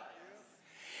God?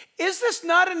 Is this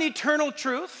not an eternal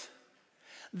truth?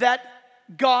 That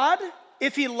God,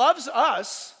 if he loves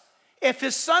us, if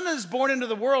his son is born into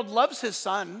the world, loves his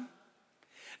son,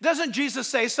 doesn't Jesus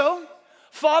say so?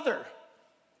 Father,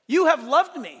 you have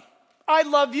loved me. I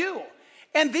love you.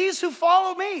 And these who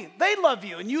follow me, they love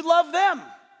you, and you love them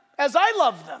as I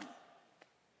love them.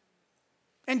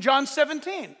 In John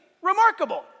 17,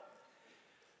 remarkable.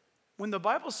 When the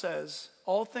Bible says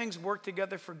all things work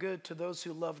together for good to those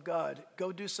who love God,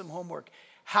 go do some homework.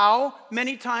 How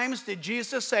many times did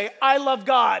Jesus say, I love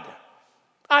God,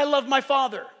 I love my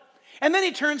Father? And then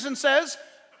he turns and says,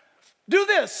 do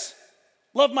this,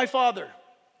 love my Father,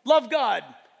 love God.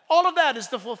 All of that is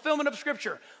the fulfillment of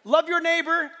Scripture. Love your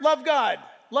neighbor, love God.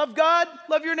 Love God,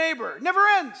 love your neighbor. Never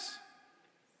ends.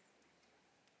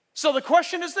 So the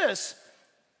question is this.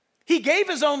 He gave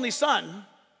his only son,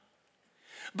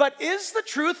 but is the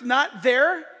truth not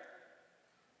there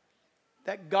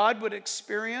that God would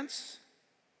experience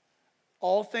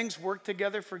all things work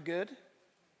together for good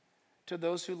to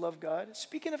those who love God?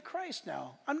 Speaking of Christ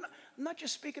now. I'm not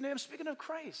just speaking of him, I'm speaking of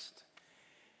Christ.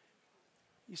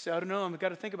 You say, I don't know, I've got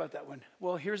to think about that one.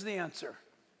 Well, here's the answer.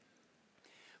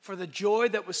 For the joy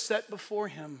that was set before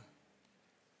him,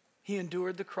 he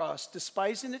endured the cross,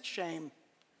 despising its shame.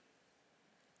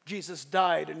 Jesus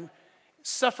died and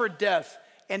suffered death,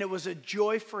 and it was a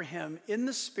joy for him in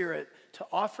the Spirit to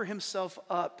offer himself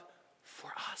up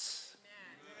for us.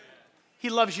 He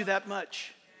loves you that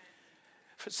much.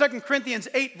 2 Corinthians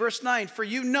 8, verse 9, for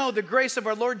you know the grace of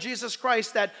our Lord Jesus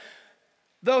Christ, that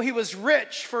though he was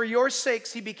rich, for your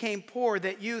sakes he became poor,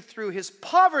 that you through his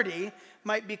poverty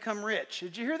might become rich.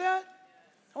 Did you hear that?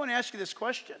 I want to ask you this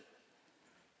question.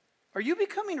 Are you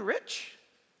becoming rich?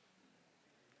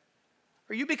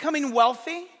 Are you becoming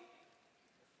wealthy?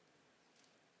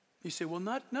 You say, well,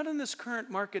 not in this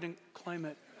current market and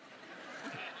climate.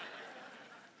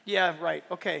 Yeah, right.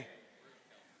 Okay.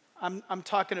 I'm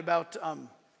talking about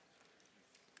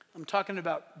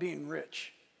being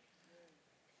rich.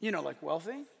 You know, like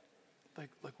wealthy? Like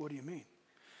what do you mean?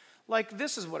 Like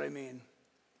this is what I mean.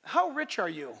 How rich are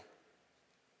you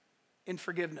in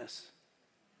forgiveness?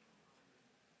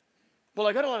 Well,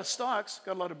 I got a lot of stocks,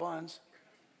 got a lot of bonds.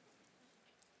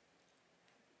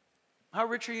 How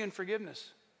rich are you in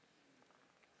forgiveness?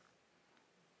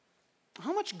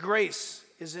 How much grace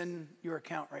is in your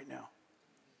account right now?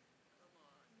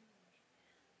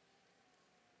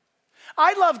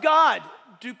 I love God.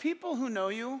 Do people who know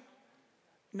you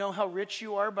know how rich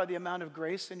you are by the amount of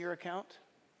grace in your account?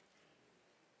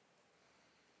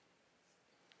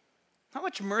 How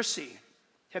much mercy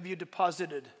have you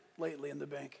deposited lately in the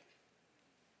bank?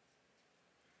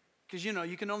 Because, you know,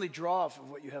 you can only draw off of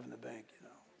what you have in the bank, you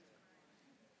know.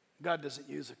 God doesn't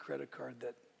use a credit card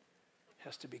that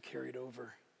has to be carried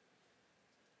over.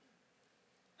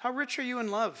 How rich are you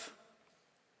in love?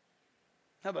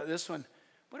 How about this one?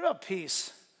 What about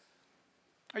peace?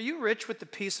 Are you rich with the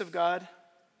peace of God?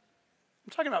 I'm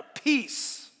talking about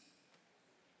peace.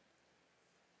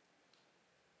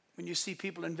 When you see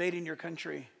people invading your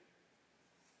country,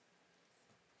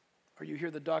 or you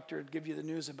hear the doctor give you the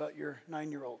news about your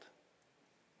 9-year-old,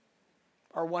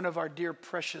 or one of our dear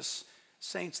precious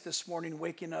saints this morning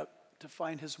waking up to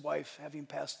find his wife having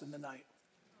passed in the night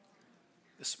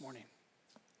this morning.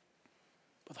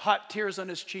 With hot tears on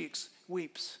his cheeks,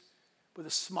 weeps with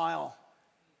a smile.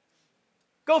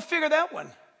 Go figure that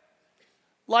one.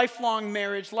 Lifelong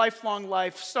marriage, lifelong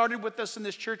life. Started with us in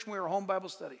this church when we were home Bible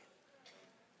study.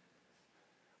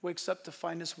 Wakes up to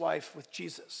find his wife with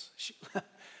Jesus.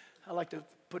 I like to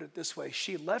put it this way.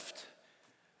 She left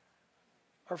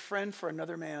our friend for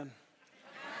another man.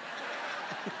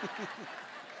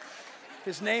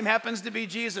 His name happens to be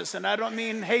Jesus, and I don't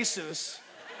mean Jesus.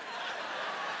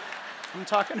 I'm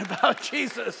talking about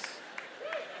Jesus.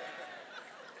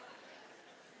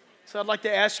 So I'd like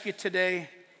to ask you today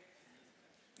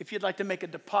if you'd like to make a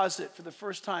deposit for the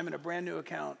first time in a brand new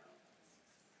account.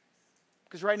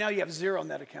 Because right now you have zero in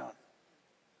that account.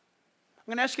 I'm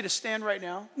going to ask you to stand right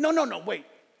now. No, wait.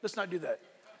 Let's not do that.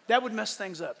 That would mess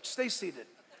things up. Stay seated.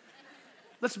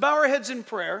 Let's bow our heads in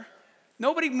prayer.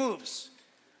 Nobody moves.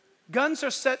 Guns are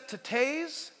set to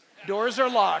tase. Doors are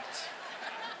locked.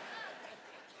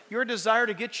 Your desire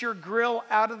to get your grill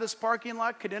out of this parking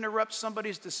lot could interrupt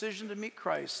somebody's decision to meet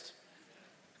Christ.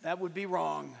 That would be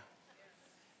wrong.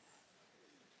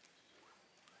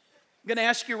 I'm going to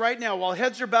ask you right now, while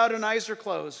heads are bowed and eyes are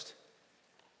closed,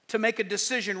 to make a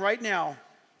decision right now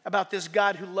about this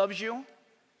God who loves you.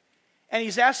 And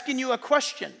he's asking you a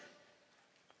question.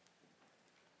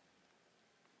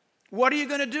 What are you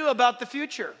going to do about the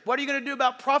future? What are you going to do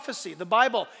about prophecy, the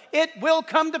Bible? It will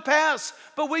come to pass,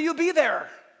 but will you be there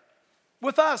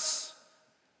with us?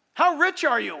 How rich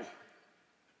are you?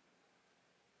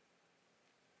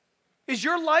 Is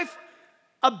your life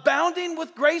abounding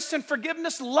with grace and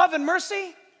forgiveness, love and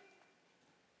mercy?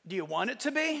 Do you want it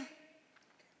to be?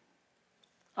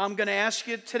 I'm going to ask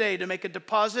you today to make a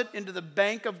deposit into the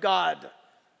bank of God.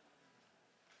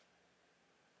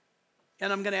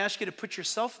 And I'm going to ask you to put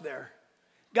yourself there.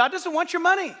 God doesn't want your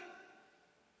money.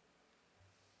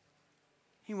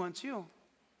 He wants you.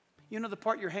 You know the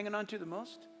part you're hanging on to the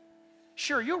most?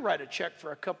 Sure, you'll write a check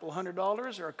for a couple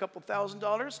 $100 or a couple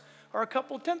 $1,000 or a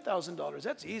couple $10,000.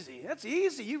 That's easy. That's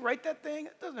easy. You write that thing.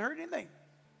 It doesn't hurt anything.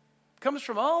 It comes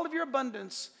from all of your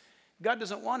abundance. God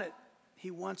doesn't want it. He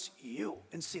wants you.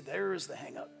 And see, there is the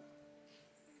hang up.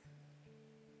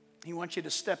 He wants you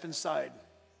to step inside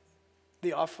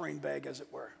the offering bag, as it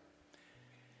were.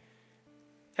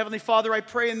 Heavenly Father, I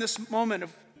pray in this moment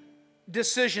of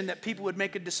decision that people would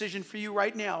make a decision for you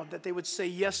right now, that they would say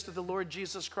yes to the Lord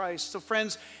Jesus Christ. So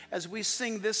friends, as we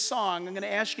sing this song, I'm going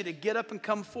to ask you to get up and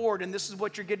come forward, and this is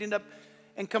what you're getting up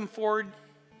and come forward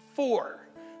for,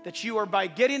 that you are by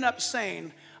getting up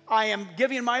saying, I am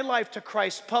giving my life to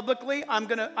Christ publicly.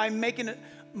 I'm making it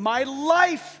my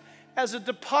life as a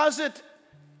deposit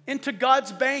into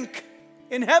God's bank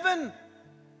in heaven,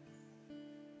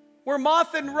 where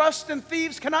moth and rust and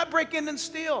thieves cannot break in and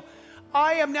steal.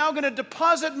 I am now going to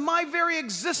deposit my very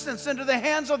existence into the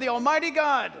hands of the Almighty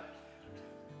God.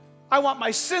 I want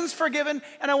my sins forgiven,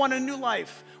 and I want a new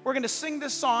life. We're going to sing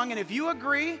this song, and if you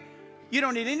agree, you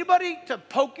don't need anybody to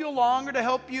poke you along or to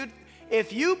help you.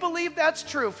 If you believe that's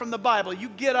true from the Bible, you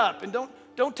get up and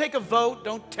don't take a vote,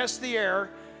 don't test the air.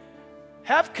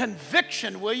 Have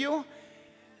conviction, will you?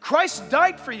 Christ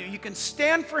died for you. You can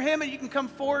stand for him, and you can come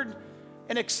forward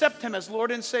and accept him as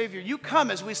Lord and Savior. You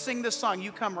come as we sing this song.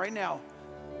 You come right now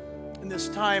in this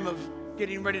time of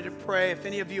getting ready to pray. If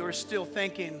any of you are still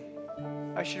thinking,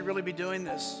 I should really be doing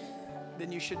this,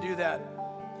 then you should do that.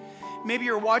 Maybe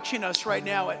you're watching us right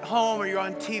now at home, or you're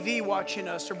on TV watching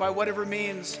us, or by whatever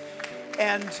means.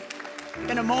 And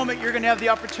in a moment, you're going to have the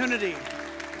opportunity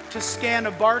to scan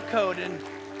a barcode and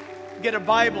get a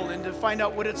Bible and to find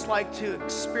out what it's like to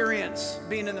experience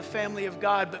being in the family of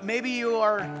God. But maybe you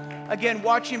are, again,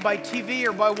 watching by TV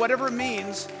or by whatever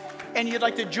means, and you'd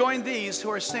like to join these who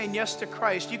are saying yes to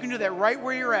Christ. You can do that right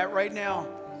where you're at right now.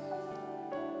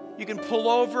 You can pull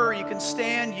over, you can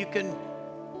stand, you can,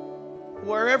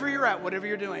 wherever you're at, whatever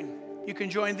you're doing, you can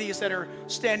join these that are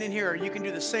standing here. You can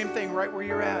do the same thing right where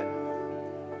you're at.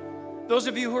 Those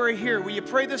of you who are here, will you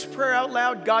pray this prayer out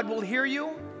loud? God will hear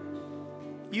you.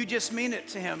 You just mean it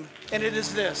to him, and it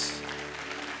is this.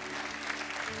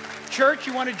 Church,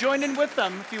 you want to join in with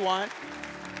them if you want,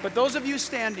 but those of you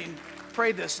standing,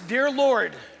 pray this. Dear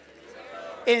Lord,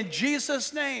 in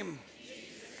Jesus' name,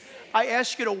 I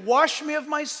ask you to wash me of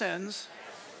my sins,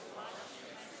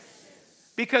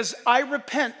 because I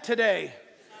repent today.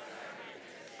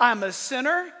 I'm a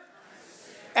sinner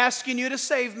asking you to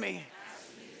save me.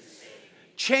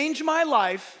 Change my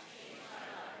life.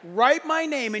 Write my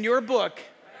name in your book.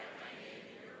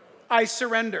 I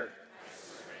surrender.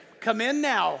 Come in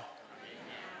now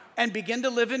and begin to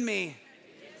live in me.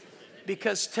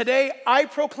 Because today I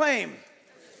proclaim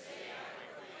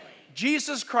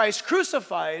Jesus Christ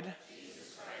crucified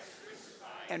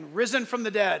and risen from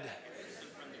the dead.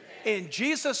 In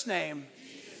Jesus' name.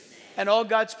 And all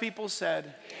God's people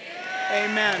said,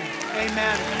 Amen.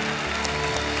 Amen.